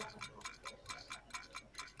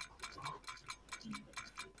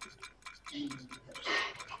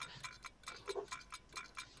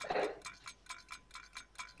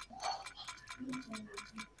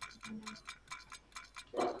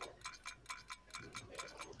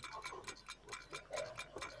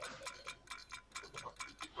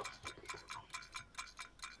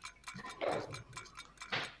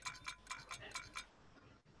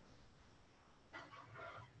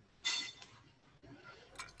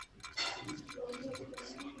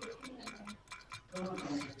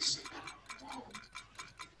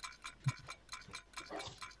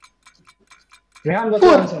 Rehan, what's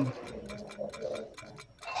your answer?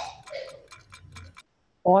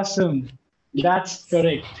 Awesome. That's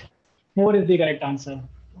correct. 4 is the correct answer.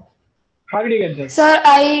 How did you get this? Sir,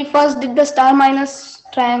 I first did the star minus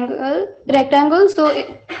rectangle.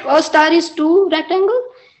 So a star is 2 rectangle.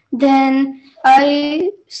 Then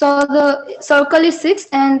I saw the circle is 6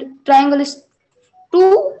 and triangle is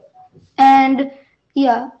 2. And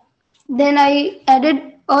yeah, then I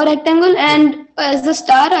added a rectangle, and as the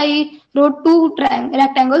star I wrote 2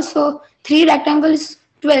 rectangles. So 3 rectangles is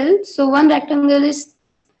 12. So 1 rectangle is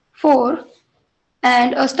 4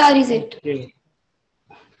 and a star is 8.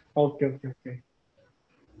 Okay.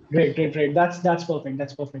 Great. That's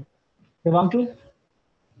perfect. Devangshu,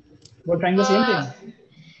 we're trying the same thing.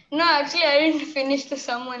 No, actually, I didn't finish the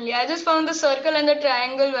sum only. I just found the circle and the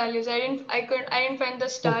triangle values. I didn't find the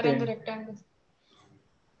star and the rectangle.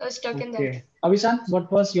 I was stuck in that. Abhisan,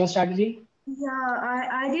 what was your strategy? Yeah,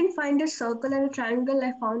 I didn't find a circle and a triangle.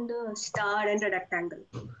 I found a star and a rectangle.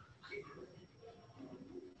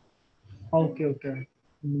 Okay.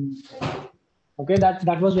 Okay,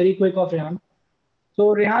 that was very quick of Rehan.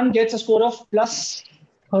 So Rehan gets a score of plus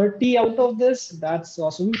 30 out of this. That's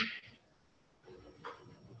awesome.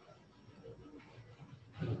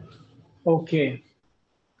 Okay.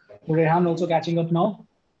 Rehan also catching up now.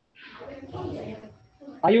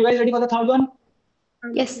 Are you guys ready for the third one?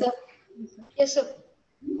 Yes, sir. Yes, sir.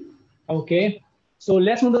 Okay. So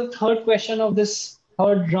let's move to the third question of this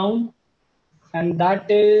third round. And that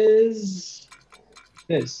is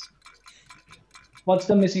this. What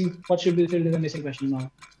should be filled in the missing question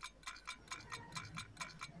now?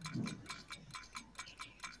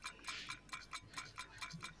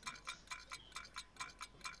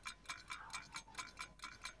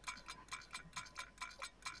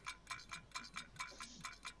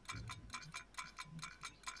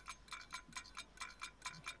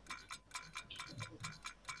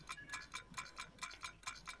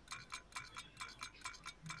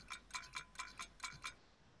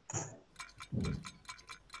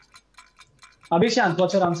 Abhishant,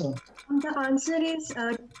 what's your answer? The answer is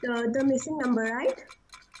the missing number, right?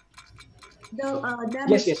 The Yes,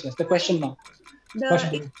 missing yes, yes. The question mark. the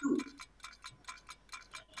is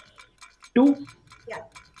 2. 2? Yeah.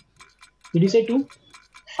 Did you say 2?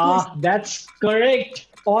 Yes. That's correct.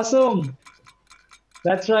 Awesome.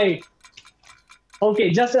 That's right.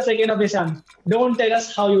 Okay, just a second, Abhishant. Don't tell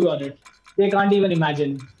us how you got it. They can't even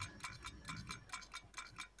imagine.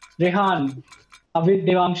 Rehan, Avid,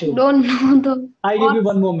 Devanshu. Don't know the. I give you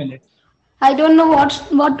 1 more minute. I don't know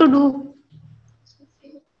what to do.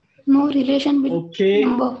 No relation with Okay.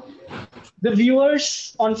 number. The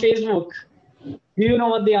viewers on Facebook, do you know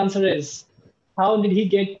what the answer is? How did he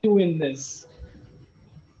get 2 in this?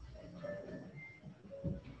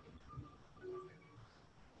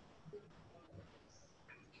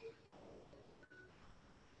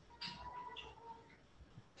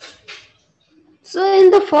 So in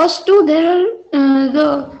the first two, there are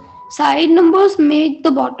the side numbers make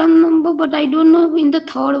the bottom number, but I don't know in the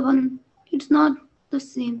third one. It's not the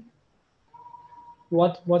same.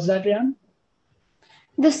 What's that, Rehan?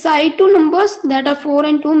 The side two numbers that are 4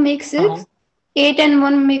 and 2 make 6, 8 and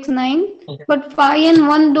 1 makes 9, Okay. but 5 and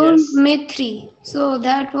 1 don't Yes. make 3. So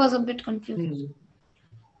that was a bit confusing.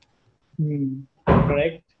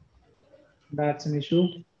 Correct. That's an issue.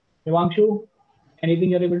 Devanshu,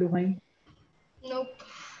 anything you're able to find? Nope.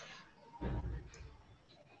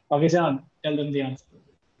 Okay, Sean, tell them the answer.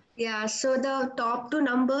 Yeah, so the top two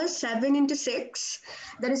numbers, 7 into 6,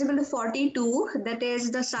 that is equal to 42. That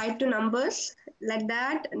is the side two numbers like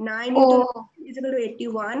that. 9 into 9 is equal to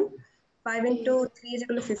 81. 5 into 3 is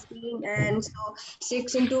equal to 15. And so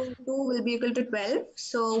 6 into 2 will be equal to 12.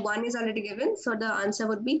 So 1 is already given. So the answer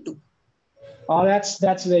would be 2. Oh,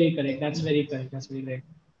 that's very correct. That's very correct. That's very correct.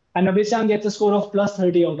 And Abhishek gets a score of plus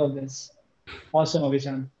 30 out of this. Awesome,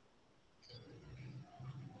 Abhishek.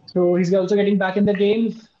 So he's also getting back in the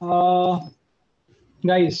game.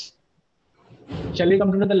 Guys, shall we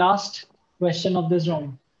come to the last question of this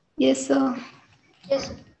round? Yes, sir. Yes,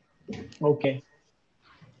 sir. Okay.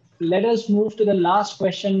 Let us move to the last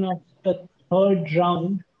question of the third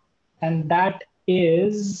round, and that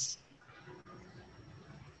is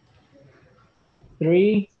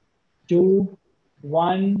 3, 2,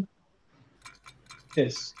 1.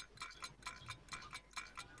 This.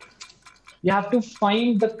 You have to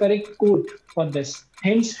find the correct code for this.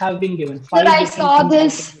 Hints have been given. Sir, I saw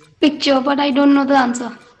this picture, but I don't know the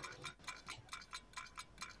answer.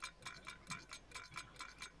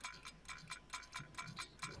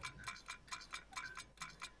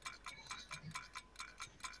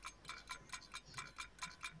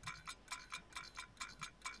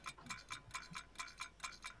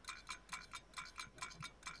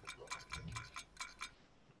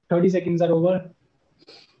 .30 seconds are over.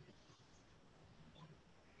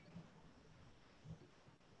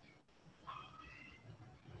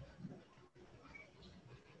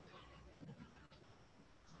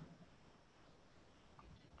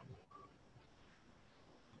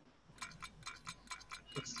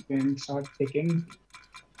 It's going to start ticking.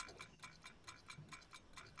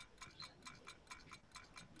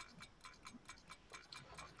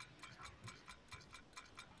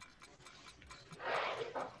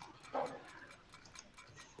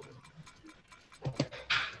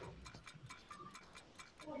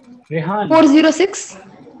 Rehan. 406.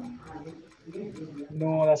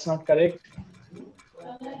 No, that's not correct.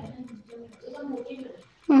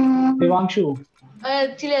 Hmm. Devanshu. I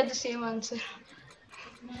actually had the same answer.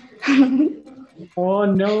 Oh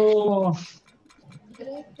no.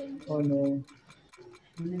 Oh no.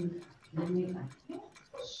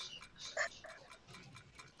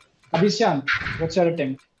 Abhishek, what's your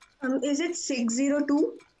attempt? Is it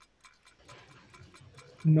 602?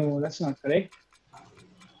 No, that's not correct.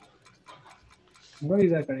 No,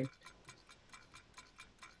 these are correct.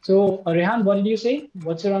 So, Rehan, what did you say?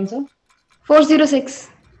 What's your answer?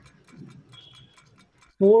 406.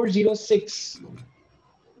 406.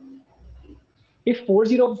 If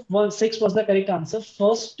 406 was the correct answer,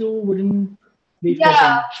 first two wouldn't be present.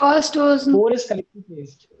 Yeah, first was 4 is correctly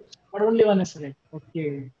placed, but only 1 is correct.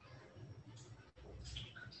 Okay.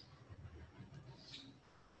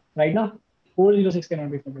 Right now, 406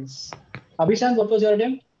 cannot be for this. Abhishek, what was your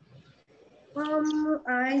attempt?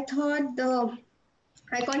 I thought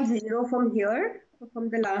I got 0 from here, from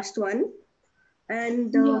the last one.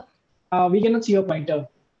 And we cannot see your pointer.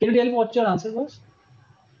 Can you tell me what your answer was?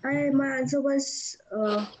 my answer was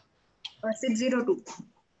 602.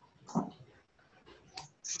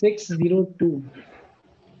 602.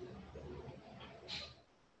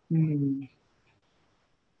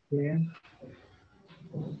 Yeah.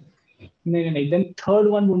 No. Then third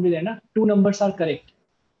one won't be there. Na? Two numbers are correct.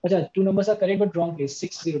 Achha, two numbers are correct, but wrong place.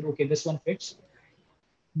 602. Okay, this one fits.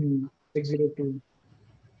 602.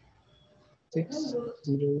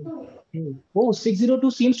 602. Oh,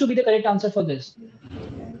 602 seems to be the correct answer for this.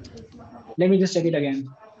 Let me just check it again.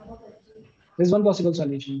 There's one possible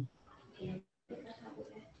solution.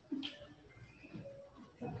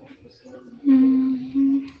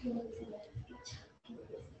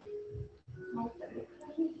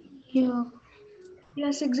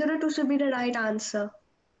 Yeah, 602 should be the right answer.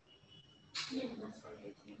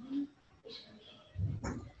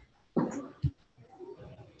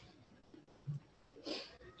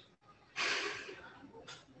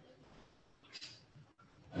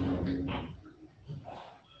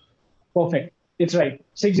 Perfect. It's right.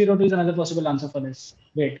 602 is another possible answer for this.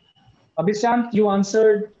 Great. Abhishant, you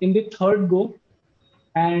answered in the third go,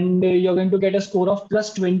 and you're going to get a score of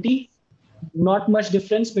plus 20. Not much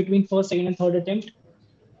difference between first, second, and third attempt.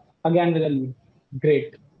 Again with a lead.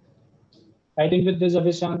 Great. I think with this,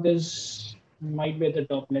 Abhishant is might be at the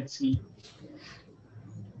top. Let's see.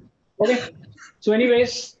 Okay. So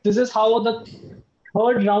anyways, this is how the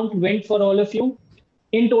third round went for all of you.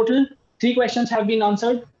 In total, 3 questions have been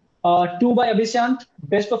answered. 2 by Abhishant,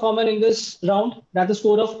 best performer in this round. That's a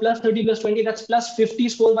score of plus 30 plus 20. That's plus 50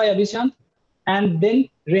 score by Abhishant. And then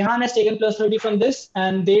Rehan has taken plus 30 from this,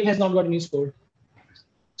 and Dave has not got any score.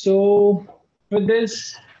 So with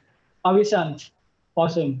this, Abhishant,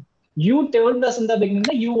 awesome. You told us in the beginning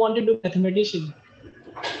that you wanted to be a mathematician.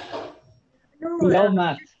 No, you love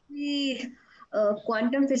math.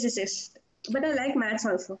 Quantum physicist, but I like maths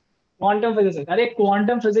also. Quantum physics.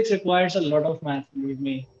 Quantum physics requires a lot of math, believe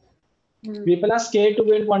me. People are scared to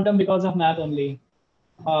go in quantum because of math only.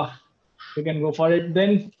 You can go for it.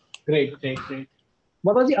 Then great.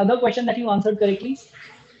 What was the other question that you answered correctly?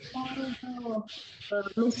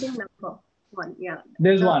 Missing number 1. Yeah.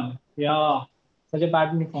 There's one. Yeah. Such a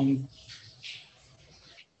pattern formed.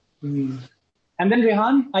 And then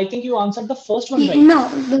Rehan, I think you answered the first one right. No,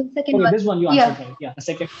 the second one. This one you answered right. Yeah, the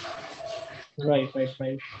second. Right.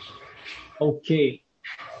 Okay.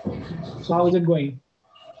 So how is it going?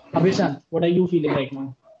 Abhishant, what are you feeling right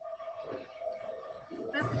now?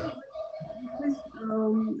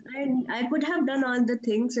 I could have done all the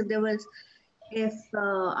things if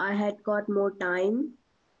I had got more time.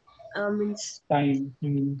 Time.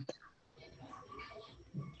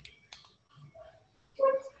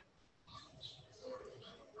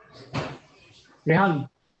 Rehan.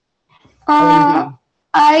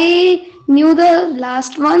 I knew the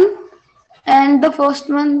last one and the first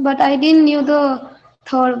one, but I didn't knew the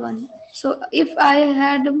third one. So if I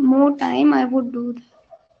had more time, I would do that.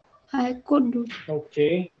 I could do that.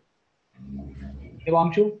 Okay.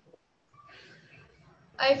 Devanshu?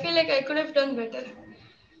 I feel like I could have done better.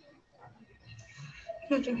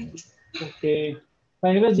 Okay.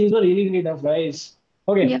 Anyways, these were really great tough, guys.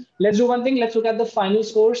 Okay, Let's do one thing. Let's look at the final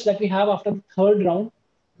scores that we have after the third round.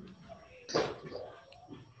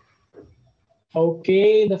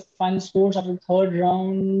 Okay, the final scores after the third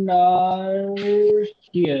round are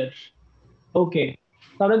here. Okay,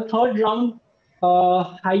 so the third round,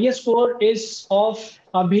 highest score is of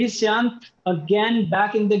Abhishant, again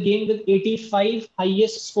back in the game with 85,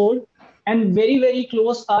 highest score, and very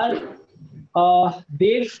close are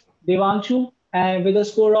Devanshu with a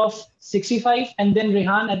score of 65, and then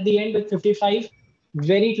Rehan at the end with 55.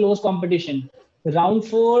 Very close competition. Round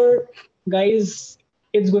 4, guys,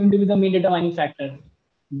 it's going to be the main determining factor.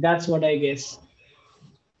 That's what I guess.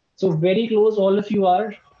 So very close, all of you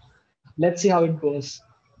are. Let's see how it goes.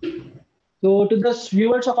 So to the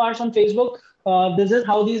viewers of ours on Facebook, this is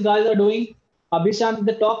how these guys are doing. Abhishant at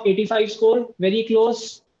the top, 85 score, very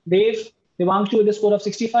close. Devanshu with a score of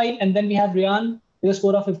 65, and then we have Rehan with a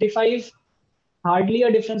score of 55. Hardly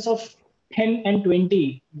a difference of 10 and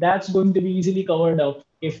 20. That's going to be easily covered up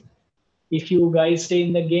if you guys stay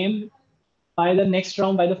in the game. By the next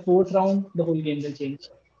round, by the fourth round, the whole game will change.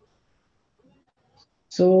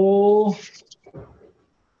 So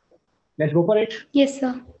let's go for it. Yes,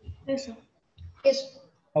 sir. Yes.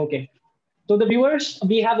 Okay. So the viewers,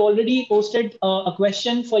 we have already posted a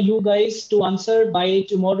question for you guys to answer by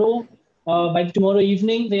tomorrow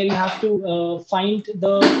evening, where you have to find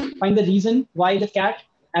the reason why the cat,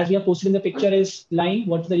 as we have posted in the picture, is lying.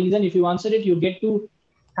 What's the reason? If you answer it, you get to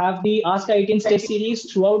have the Ask IITians test series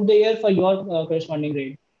throughout the year for your corresponding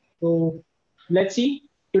grade. So let's see.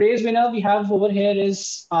 Today's winner we have over here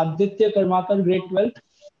is Aditya Karmakar, grade 12th.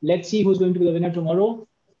 Let's see who's going to be the winner tomorrow.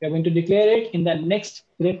 We are going to declare it in the next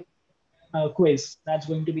grade quiz. That's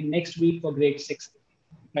going to be next week for grade 6,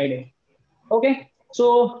 Friday. Okay.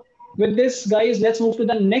 So With this, guys, let's move to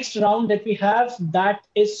the next round that we have. That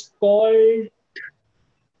is called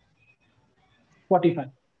 45.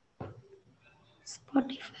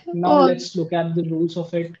 Spotify. Now Oh, let's look at the rules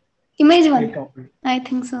of it. image one. I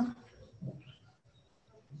think so.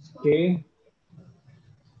 Okay.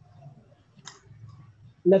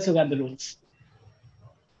 Let's look at the rules.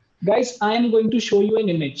 Guys, I am going to show you an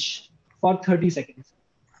image for 30 seconds.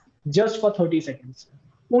 Just for 30 seconds.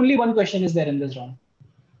 Only one question is there in this round.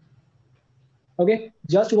 Okay,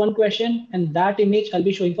 just one question, and that image I'll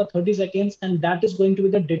be showing for 30 seconds, and that is going to be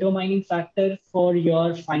the determining factor for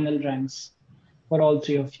your final ranks for all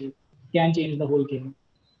three of you. Can change the whole game.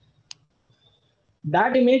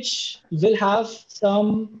 That image will have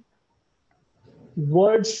some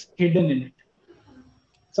words hidden in it.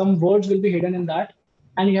 Some words will be hidden in that,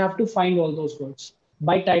 and you have to find all those words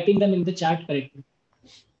by typing them in the chat correctly.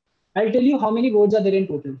 I'll tell you how many words are there in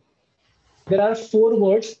total. There are 4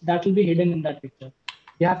 words that will be hidden in that picture.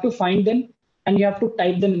 You have to find them and you have to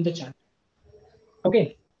type them in the chat.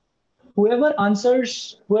 Okay. Whoever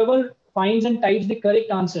finds and types the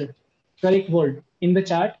correct answer, correct word in the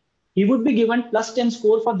chat, he would be given +10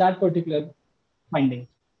 score for that particular finding.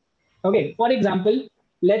 Okay. For example,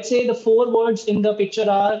 let's say the 4 words in the picture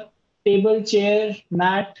are table, chair,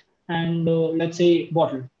 mat, and let's say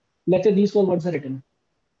bottle. Let's say these 4 words are written.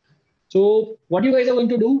 So what you guys are going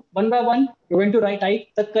to do, one by one, you're going to type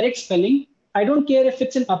the correct spelling. I don't care if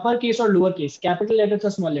it's in uppercase or lowercase, capital letters or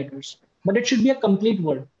small letters, but it should be a complete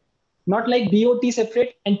word, not like BOT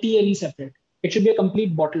separate and TLE separate. It should be a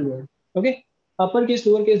complete bottle word. Okay, uppercase,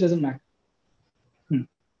 lowercase doesn't matter.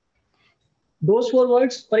 Those 4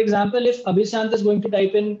 words, for example, if Abhishant is going to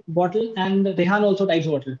type in bottle and Rehan also types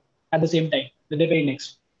bottle at the same time, the very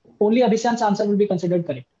next, only Abhishant's answer will be considered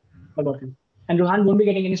correct for bottle. And Rohan won't be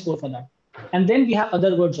getting any score for that. And then we have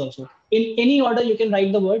other words also. In any order, you can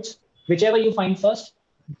write the words, whichever you find first,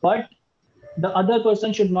 but the other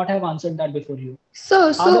person should not have answered that before you.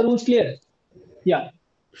 So are the rules clear? Yeah.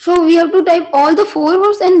 So we have to type all the 4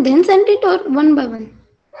 words and then send it, or one by one?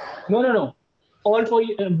 No. All 4,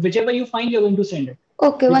 whichever you find, you're going to send it.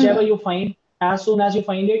 Okay. Whichever you find, as soon as you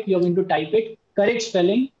find it, you're going to type it, correct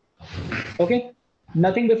spelling. Okay.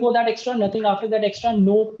 Nothing before that extra, nothing after that extra,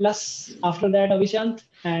 no plus after that, Avishant.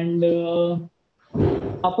 And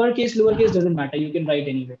uppercase, lowercase doesn't matter. You can write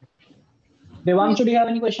anywhere. Devanshu, do you have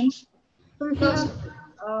any questions? Yes,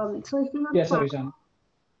 Avishant.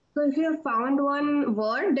 So if you have found one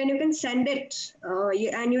word, then you can send it,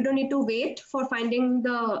 and you don't need to wait for finding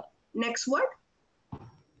the next word.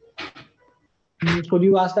 Could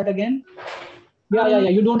you ask that again? Yeah.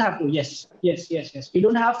 You don't have to. Yes. You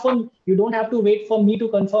don't have to wait for me to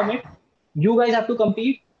confirm it. You guys have to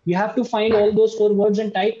compete. You have to find all those 4 words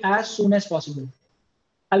and type as soon as possible.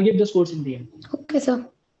 I'll give the scores in the end. Okay, sir.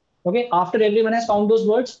 Okay. After everyone has found those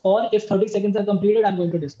words, or if 30 seconds are completed, I'm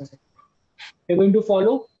going to discuss it. We're going to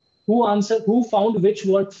follow who found which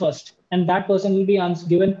word first, and that person will be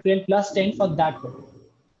given +10 for that word.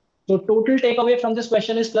 So total takeaway from this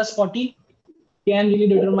question is +40. Can really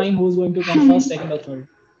determine who's going to come first, second, or third.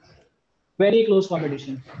 Very close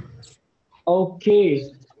competition.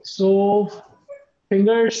 Okay, so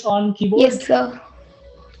fingers on keyboard. Yes, sir.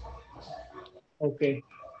 Okay.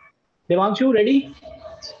 Devanshu, ready?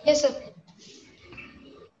 Yes, sir.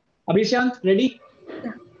 Abhishant, ready?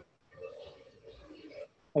 Yeah.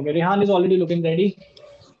 Okay, Rehan is already looking ready.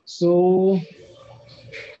 So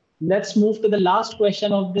let's move to the last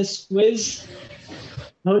question of this quiz.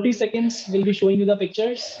 30 seconds will be showing you the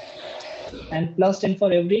pictures and +10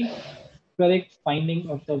 for every correct finding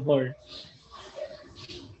of the word.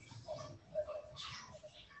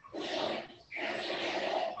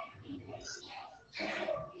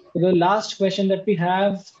 So the last question that we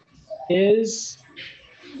have is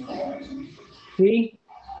 3,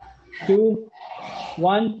 2,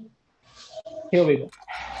 1. Here we go.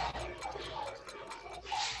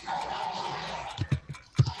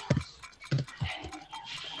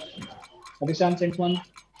 Abhishant sent one,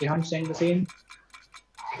 Rehan sent the same.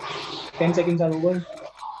 10 seconds are over.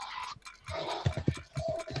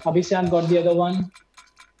 Abhishant got the other one.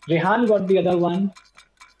 Rehan got the other one.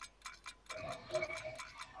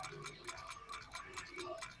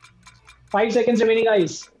 Five seconds remaining,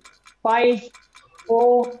 guys. 5,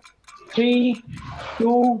 4, 3,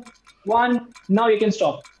 2, 1. Now you can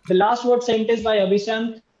stop. The last word sent is by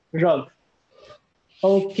Abhishant, rug.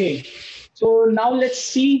 Okay. So now let's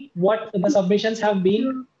see what the submissions have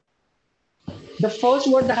been. The first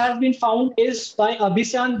word that has been found is by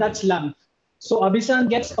Abhishant, that's lamp. So Abhishant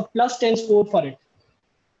gets a +10 score for it.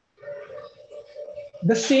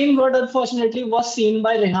 The same word, unfortunately, was seen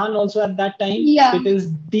by Rehan also at that time. Yeah. It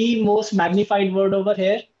is the most magnified word over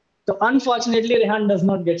here. So unfortunately, Rehan does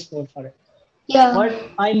not get scored for it. Yeah. But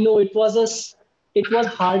I know it was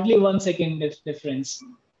hardly 1 second difference.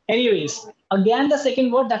 Anyways, again, the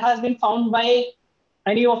second word that has been found by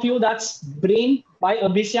any of you, that's brain by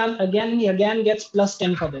Abhisyan. Again, he again gets plus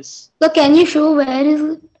 10 for this. So can you show where is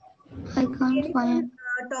it? I can't find.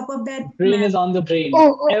 Top of that Brain map. is on the brain.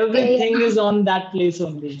 Oh, okay. Everything is on that place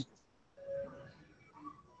only.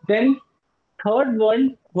 Then third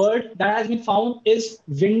word that has been found is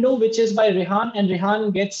window, which is by Rehan, and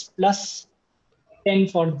Rehan gets plus 10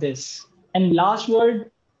 for this. And last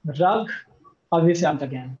word, rug, Abhisyant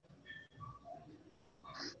again.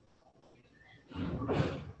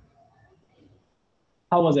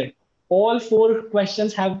 How was it? All four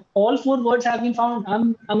words have been found.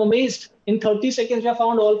 I'm amazed. In 30 seconds, we have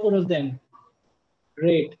found all four of them.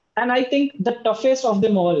 Great. And I think the toughest of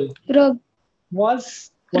them all Rug.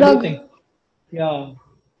 was, what do you think? Yeah.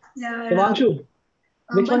 Devanshu,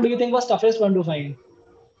 which one do you think was toughest one to find?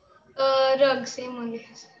 Rug, same only.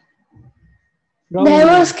 There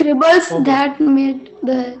were scribbles that made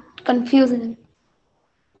the confusion.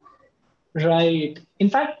 Right. In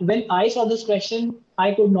fact, when I saw this question,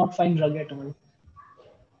 I could not find rug at all.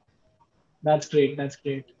 That's great. That's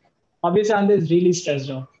great. Abhisyant is really stressed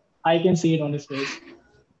out. I can see it on his face.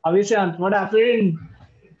 Abhisyant, what happened?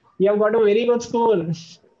 You have got a very good score. Yeah,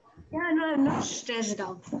 no, I'm not stressed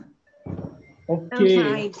out.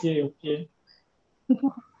 Okay. Okay.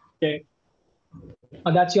 Okay.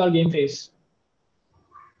 Oh, that's your game face.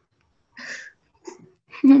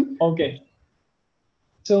 Okay.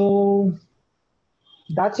 So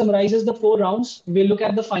that summarizes the 4 rounds. We'll look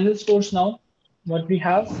at the final scores now, what we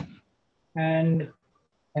have, and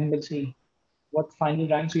we'll see what final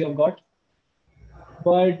ranks we have got.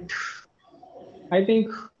 But I think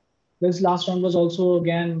this last round was also,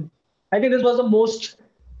 again, I think this was the most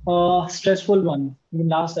stressful one in the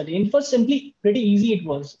last study. It was simply pretty easy, it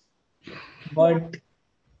was, but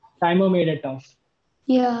timer made it tough.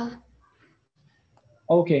 Yeah.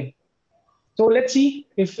 Okay. So let's see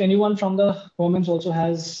if anyone from the comments also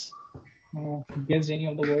has guessed any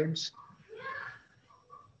of the words.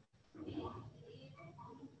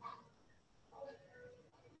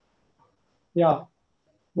 Yeah,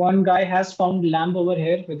 one guy has found lamp over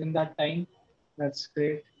here within that time. That's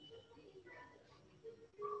great.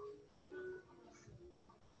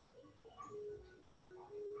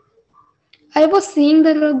 I was seeing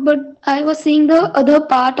the rug, but I was seeing the other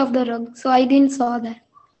part of the rug, so I didn't saw that.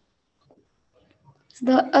 It's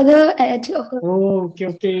the other edge of the. Oh,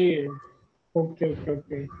 okay.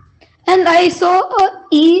 And I saw a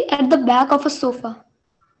E at the back of a sofa.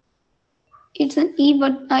 It's an E,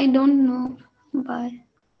 but I don't know why.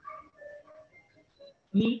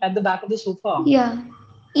 E at the back of the sofa. Yeah,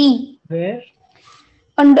 E. Where?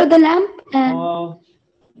 Under the lamp and.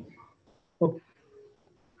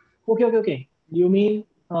 Okay. You mean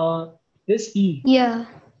this E? Yeah.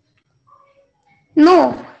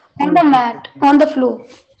 No, on the mat, on the floor.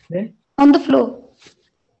 Then? On the floor.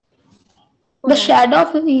 The shadow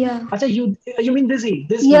of, yeah. Achha, you mean this E?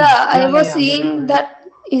 This yeah, E. I was seeing that.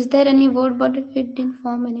 Is there any word, but it didn't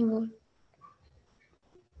form any word.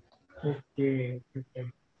 Okay.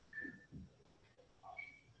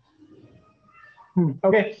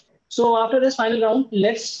 Okay. So after this final round,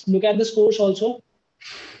 let's look at the scores also.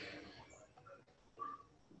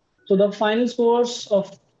 So the final scores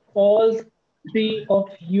of all 3 of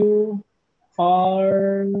you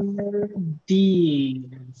are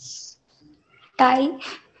these. Tie.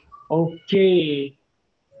 Okay.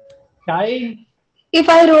 Tie. If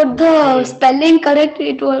I wrote the spelling correct,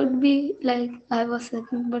 it would be like I was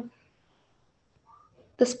saying, but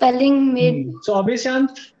the spelling made. So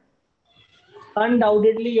Abhisyant,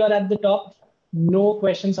 undoubtedly you're at the top. No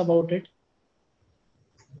questions about it.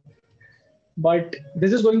 But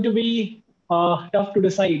this is going to be tough to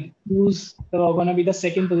decide who's going to be the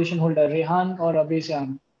second position holder, Rehan or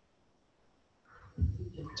Abhisyant.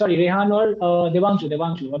 Sorry, Rehan or Devanshu.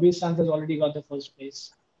 Abhisyant has already got the first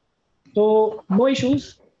place. So no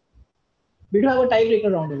issues. We do have a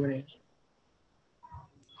tiebreaker round over here.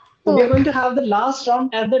 So we are going to have the last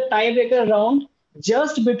round as the tiebreaker round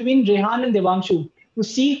just between Rehan and Devanshu to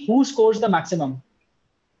see who scores the maximum.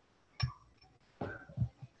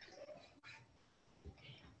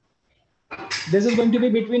 This is going to be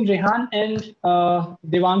between Rehan and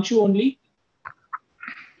Devanshu only.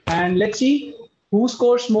 And let's see who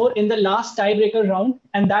scores more in the last tiebreaker round.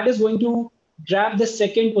 And that is going to grab the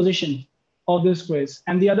second position of this quiz.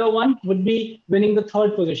 And the other one would be winning the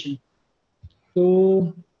third position.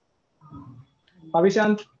 So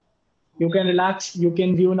Avishant, you can relax. You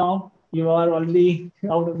can view now. You are already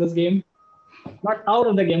out of this game. Not out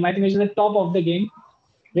of the game. I think it's the top of the game.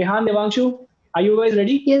 Rehan, Devanshu, are you guys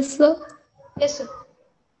ready? Yes, sir. Yes, sir.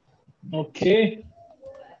 Okay.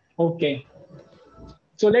 Okay.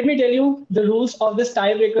 So let me tell you the rules of this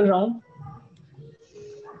tiebreaker round.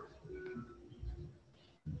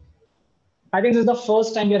 I think this is the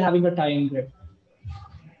first time we're having a tie in grip.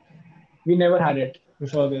 We never had it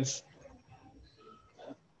before this.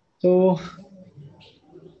 So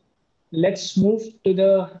let's move to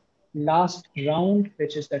the last round,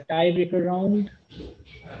 which is the tiebreaker round.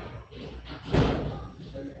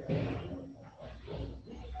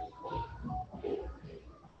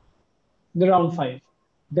 The round 5,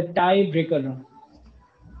 the tiebreaker round.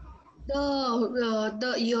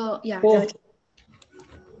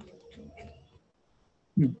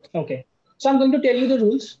 Okay, so I'm going to tell you the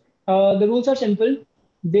rules. The rules are simple.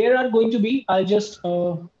 There are going to be, I'll just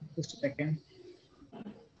a second.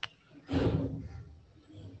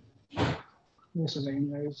 Just a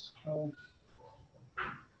second, guys.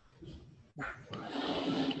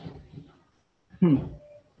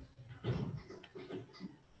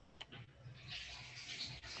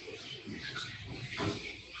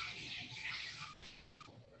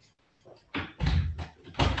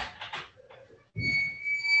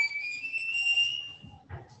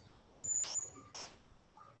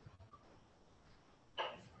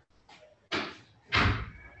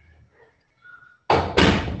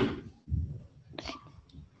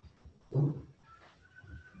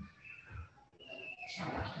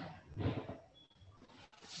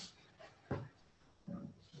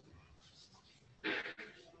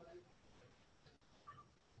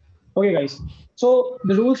 Okay, guys. So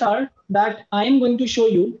the rules are that I am going to show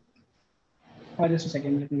you. Just a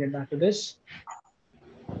second. Let me get back to this.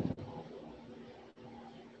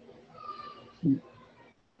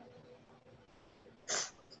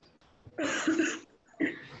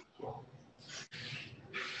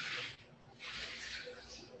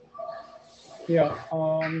 Yeah.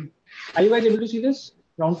 Are you guys able to see this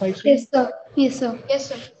round 5 screen? Yes, sir. Yes, sir. Yes,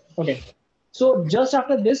 sir. Okay. So just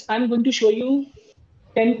after this, I'm going to show you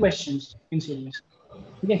 10 questions in series.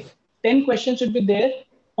 Okay. 10 questions should be there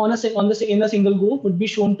in a single go, would be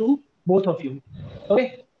shown to both of you.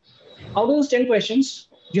 Okay. Out of those 10 questions,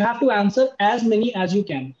 you have to answer as many as you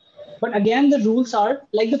can. But again, the rules are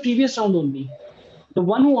like the previous round only. The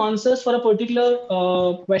one who answers for a particular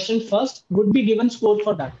question first would be given score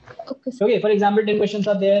for that. Okay, sir. Okay, for example, 10 questions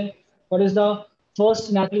are there. What is the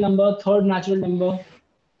first natural number, third natural number?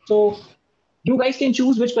 So you guys can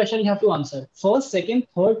choose which question you have to answer. First, second,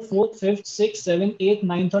 third, fourth, fifth, sixth, seventh, eighth,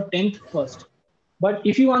 ninth, or 10th first. But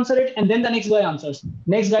if you answer it and then the next guy answers,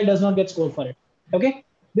 next guy does not get score for it. Okay,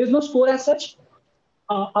 there's no score as such.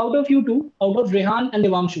 Out of you two, out of Rehan and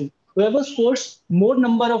Devanshu, whoever scores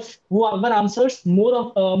whoever answers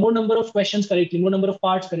more number of questions correctly, more number of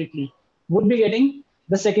parts correctly, would be getting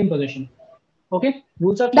the second position. Okay,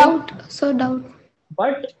 rules are clear. Doubt.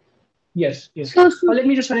 But yes. So, Let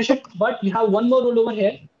me just finish it. But you have one more rule over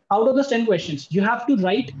here. Out of those 10 questions, you have to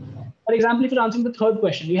write. For example, if you're answering the third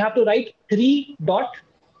question, you have to write 3 dot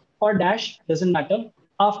or dash, doesn't matter.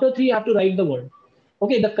 After 3, you have to write the word.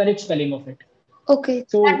 Okay, the correct spelling of it. okay.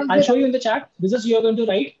 So I'll show you in the chat. This is you're going to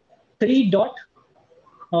write 3 dot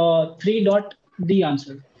the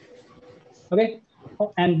answer. Okay,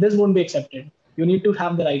 and this won't be accepted. You need to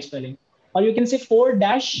have the right spelling. Or you can say 4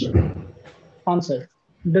 dash answer.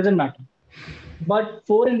 Doesn't matter. But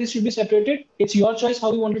 4 and this should be separated. It's your choice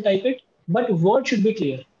how you want to type it. But word should be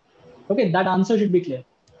clear. Okay, that answer should be clear.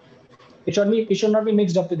 It should not be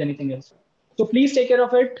mixed up with anything else. So please take care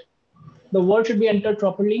of it. The word should be entered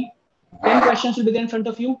properly. 10 questions will be there in front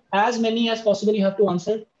of you. As many as possible you have to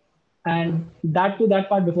answer. And that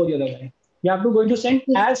part before the other guy. You have to going to send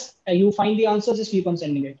as you find the answers, just keep on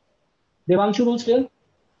sending it. Devanshu, rules clear?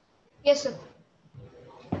 Yes, sir.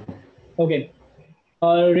 Okay.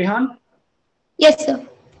 Rehan? Yes, sir.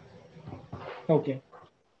 Okay.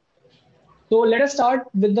 So let us start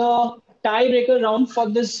with the tiebreaker round for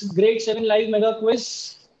this grade 7 live mega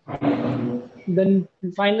quiz. Then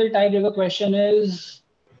final tiebreaker question is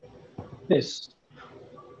this.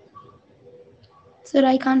 Sir,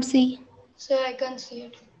 I can't see. Sir, I can't see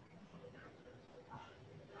it.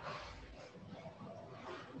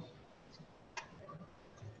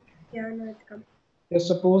 Yeah, no, it's come. You're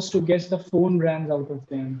supposed to guess the phone brands out of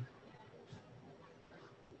them.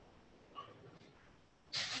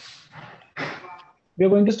 We're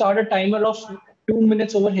going to start a timer of 2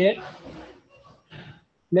 minutes over here.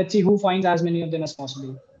 Let's see who finds as many of them as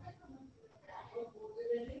possible.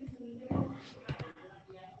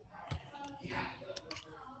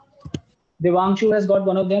 Devanshu has got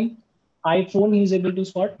one of them. iPhone, he is able to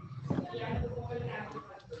spot.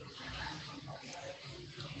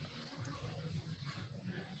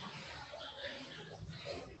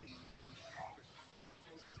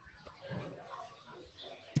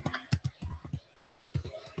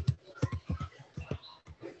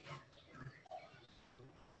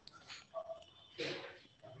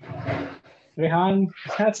 Rehan,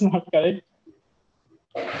 that's not correct.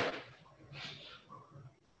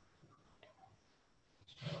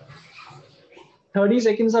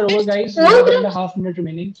 $30 are over, guys. We have 1.5 minutes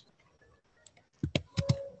remaining.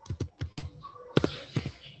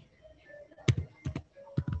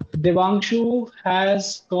 Devanshu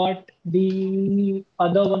has got the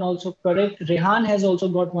other one also correct. Rehan has also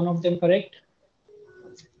got one of them correct.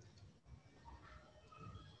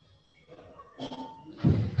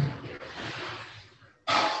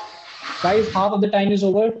 Guys, half of the time is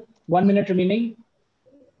over. 1 minute remaining.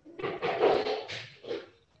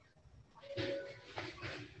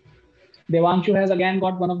 Devanshu has again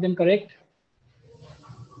got one of them correct.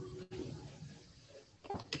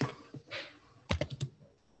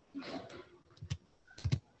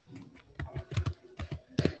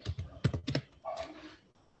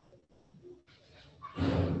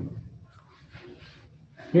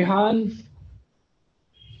 Rehan,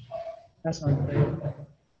 that's not right.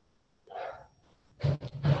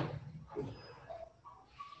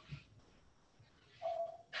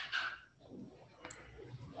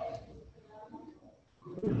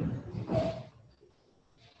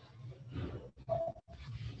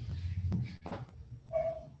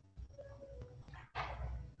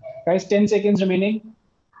 Guys, 10 seconds remaining.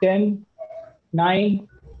 10, 9,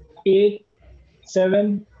 8,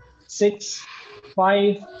 7, 6,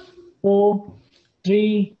 5, 4,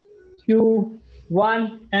 3, 2,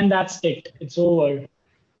 1, and that's it. It's over.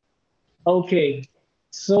 Okay.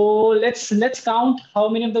 So let's count how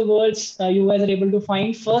many of the words you guys are able to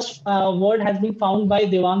find. First word has been found by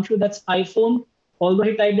Devanshu. That's iPhone. Although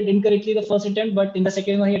he typed it incorrectly the first attempt, but in the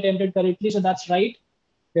second one he attempted correctly, so that's right.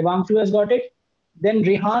 Devanshu has got it. Then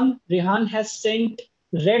Rehan has sent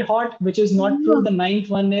red hot, which is not true. The ninth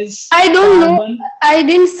one is I don't carbon. know. I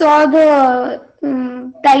didn't saw the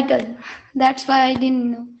title. That's why I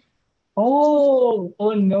didn't know.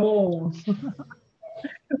 Oh no.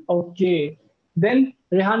 Okay. Then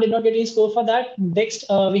Rehan did not get any score for that. Next,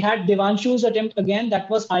 we had Devanshu's attempt again. That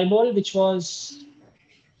was eyeball, which was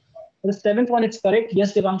the seventh one. It's correct.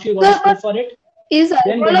 Yes, Devanshu, you got a score for it. Is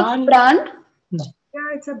Then eyeball Rehan, a brand? no.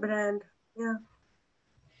 Yeah, it's a brand. Yeah.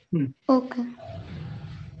 Okay.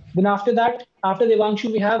 Then after that, after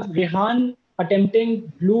Devanshu, we have Rehan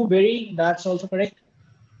attempting blueberry. That's also correct.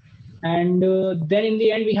 And then in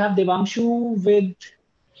the end, we have Devanshu with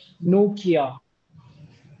Nokia,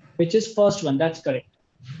 which is first one. That's correct.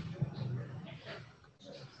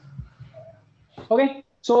 Okay.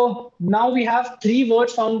 So now we have 3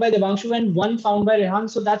 words found by Devanshu and 1 found by Rehan.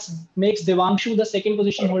 So that makes Devanshu the second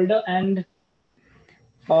position holder and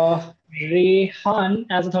Rehan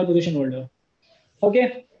as the third position holder.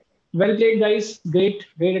 Okay. Well played, guys. Great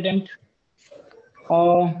attempt.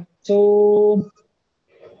 So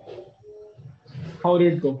how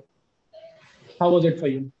did it go? How was it for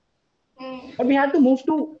you? But we had to move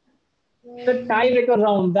to the tiebreaker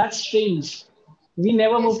round. That's strange. We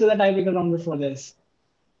never moved to the tiebreaker round before this.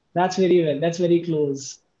 That's very well. That's very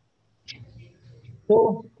close.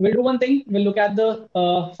 So we'll do one thing. We'll look at the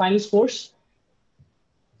final scores.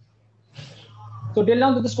 So till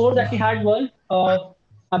now, the scores that we had were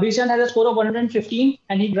Abhishan has a score of 115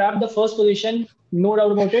 and he grabbed the first position, no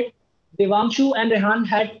doubt about it. Devanshu and Rehan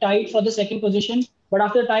had tied for the second position, but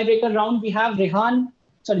after the tiebreaker round, we have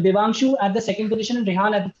Devanshu at the second position and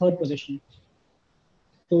Rehan at the third position.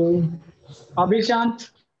 So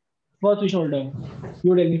Abhishant, first position holder,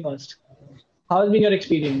 you tell me first. How has been your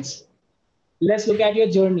experience? Let's look at your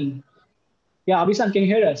journey. Yeah, Abhishant, can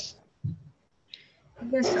you hear us?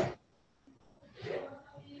 Yes, sir.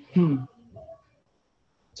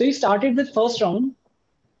 So you started with first round,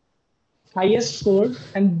 highest score,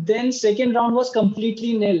 and then second round was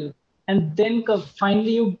completely nil. And then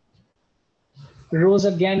finally you rose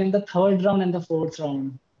again in the third round and the fourth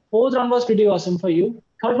round. Fourth round was pretty awesome for you.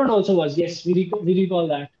 Third one also was, yes, we recall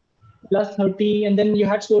that. Plus 30, and then you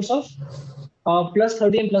had scores of plus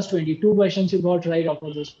 30 and plus 20. 2 questions you got right off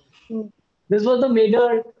of this. This was the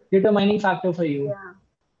major determining factor for you. Yeah.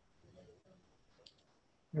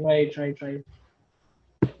 Right.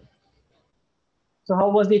 So how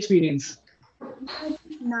was the experience?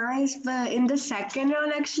 Nice, but in the second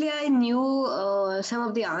round, actually, I knew some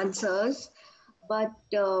of the answers, but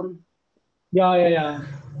Yeah.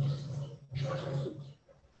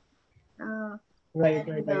 Right,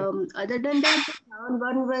 right, right. Other than that, round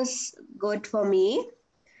one was good for me.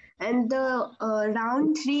 And the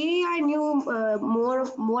round three, I knew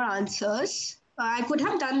more answers. I could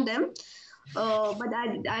have done them, but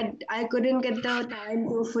I couldn't get the time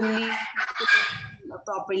to fully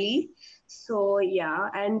properly. So yeah,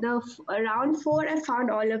 and the round four, I found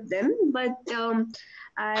all of them, but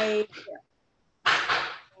I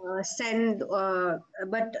sent,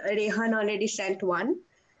 but Rehan already sent one.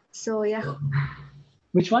 So yeah,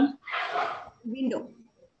 Which one? window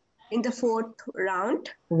in the fourth round.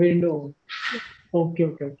 Window. Okay,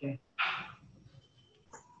 okay, okay.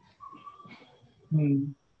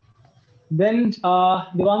 Then,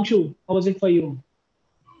 Devanshu, how was it for you?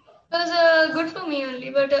 It was good for me only,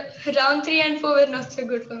 but round 3 and 4 were not so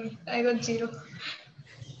good for me. I got 0.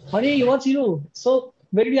 Honey, you got 0. So,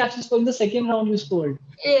 where did you actually score in the second round? You scored.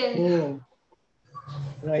 Yeah. Oh,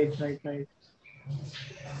 right, right, right.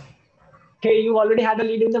 Okay, you already had a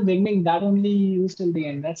lead in the beginning. That only used till the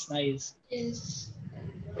end. That's nice. Yes.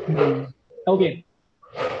 Okay.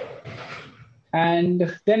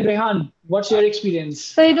 And then Rehan, what's your experience?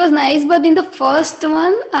 So it was nice, but in the first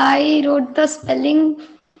one, I wrote the spelling.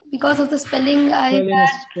 Because of the spelling, I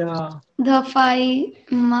got the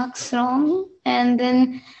 5 marks wrong. And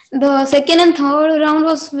then the second and third round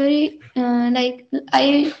was very, like,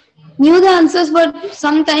 I knew the answers, but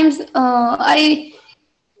sometimes I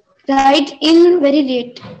write in very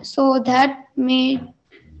late. So that made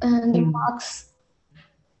the marks.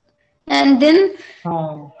 And then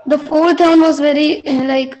the fourth round was very,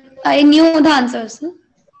 like, I knew the answers.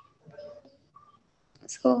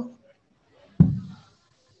 So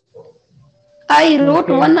I wrote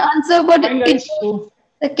one answer, but it was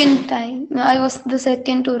second time. I was the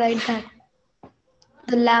second to write that.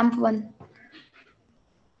 The lamp one.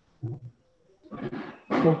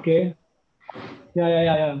 Okay.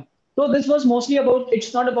 Yeah. So this was mostly about,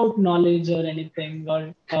 it's not about knowledge or anything,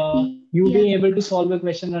 or you being able to solve a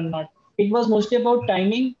question or not. It was mostly about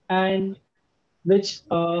timing, and which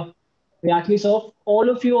we actually solved. All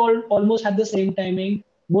of you all almost had the same timing.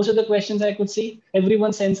 Most of the questions I could see,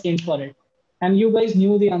 everyone's sense came for it. And you guys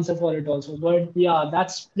knew the answer for it also. But yeah,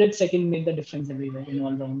 that split second made the difference everywhere in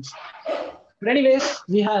all rounds. But anyways,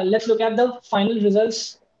 let's look at the final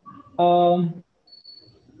results. The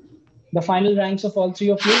final ranks of all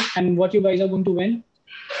three of you and what you guys are going to win.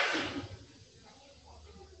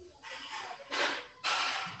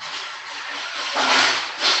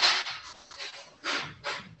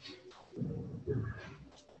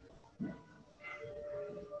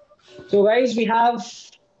 So guys, we have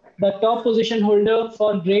the top position holder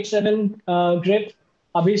for grade 7 grip,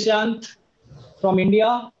 Abhishant from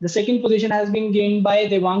India. The second position has been gained by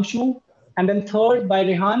Devanshu, and then third by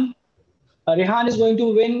Rehan. Rehan is going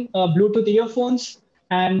to win Bluetooth earphones,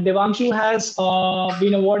 and Devanshu has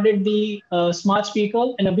been awarded the smart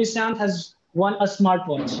speaker, and Abhishant has won a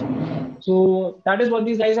smartwatch. So that is what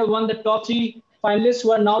these guys have won. The top 3 finalists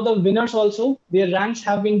who are now the winners also. Their ranks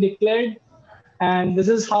have been declared, and this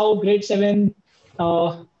is how grade 7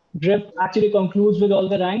 grip actually concludes with all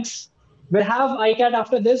the ranks. We'll have ICAT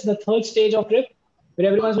after this, the third stage of grip, where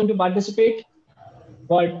everyone's going to participate.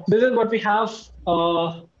 But this is what we have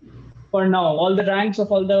for now, all the ranks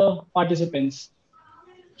of all the participants.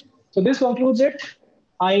 So this concludes it.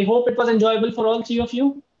 I hope it was enjoyable for all 3 of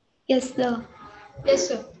you. Yes, sir. Yes,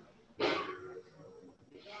 sir.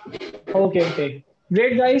 Okay.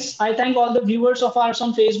 Great, guys. I thank all the viewers of ours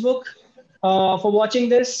on Facebook for watching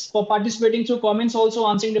this, for participating through comments, also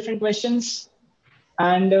answering different questions.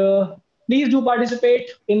 And please do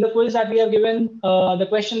participate in the quiz that we have given, the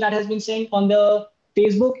question that has been sent on the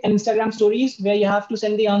Facebook and Instagram stories, where you have to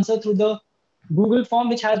send the answer through the Google form,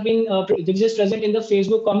 which has been just present in the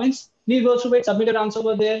Facebook comments. Please go through it, submit your answer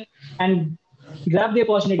over there, and grab the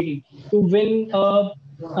opportunity to win a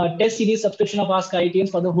test series subscription of askIITians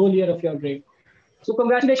for the whole year of your grade. So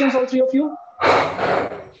congratulations, all 3 of you.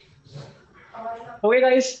 Okay,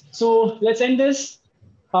 guys, so let's end this.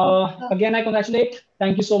 Again, I congratulate.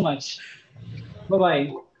 Thank you so much.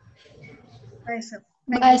 Bye-bye. Bye, sir.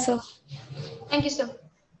 Bye, sir. Thank you, sir.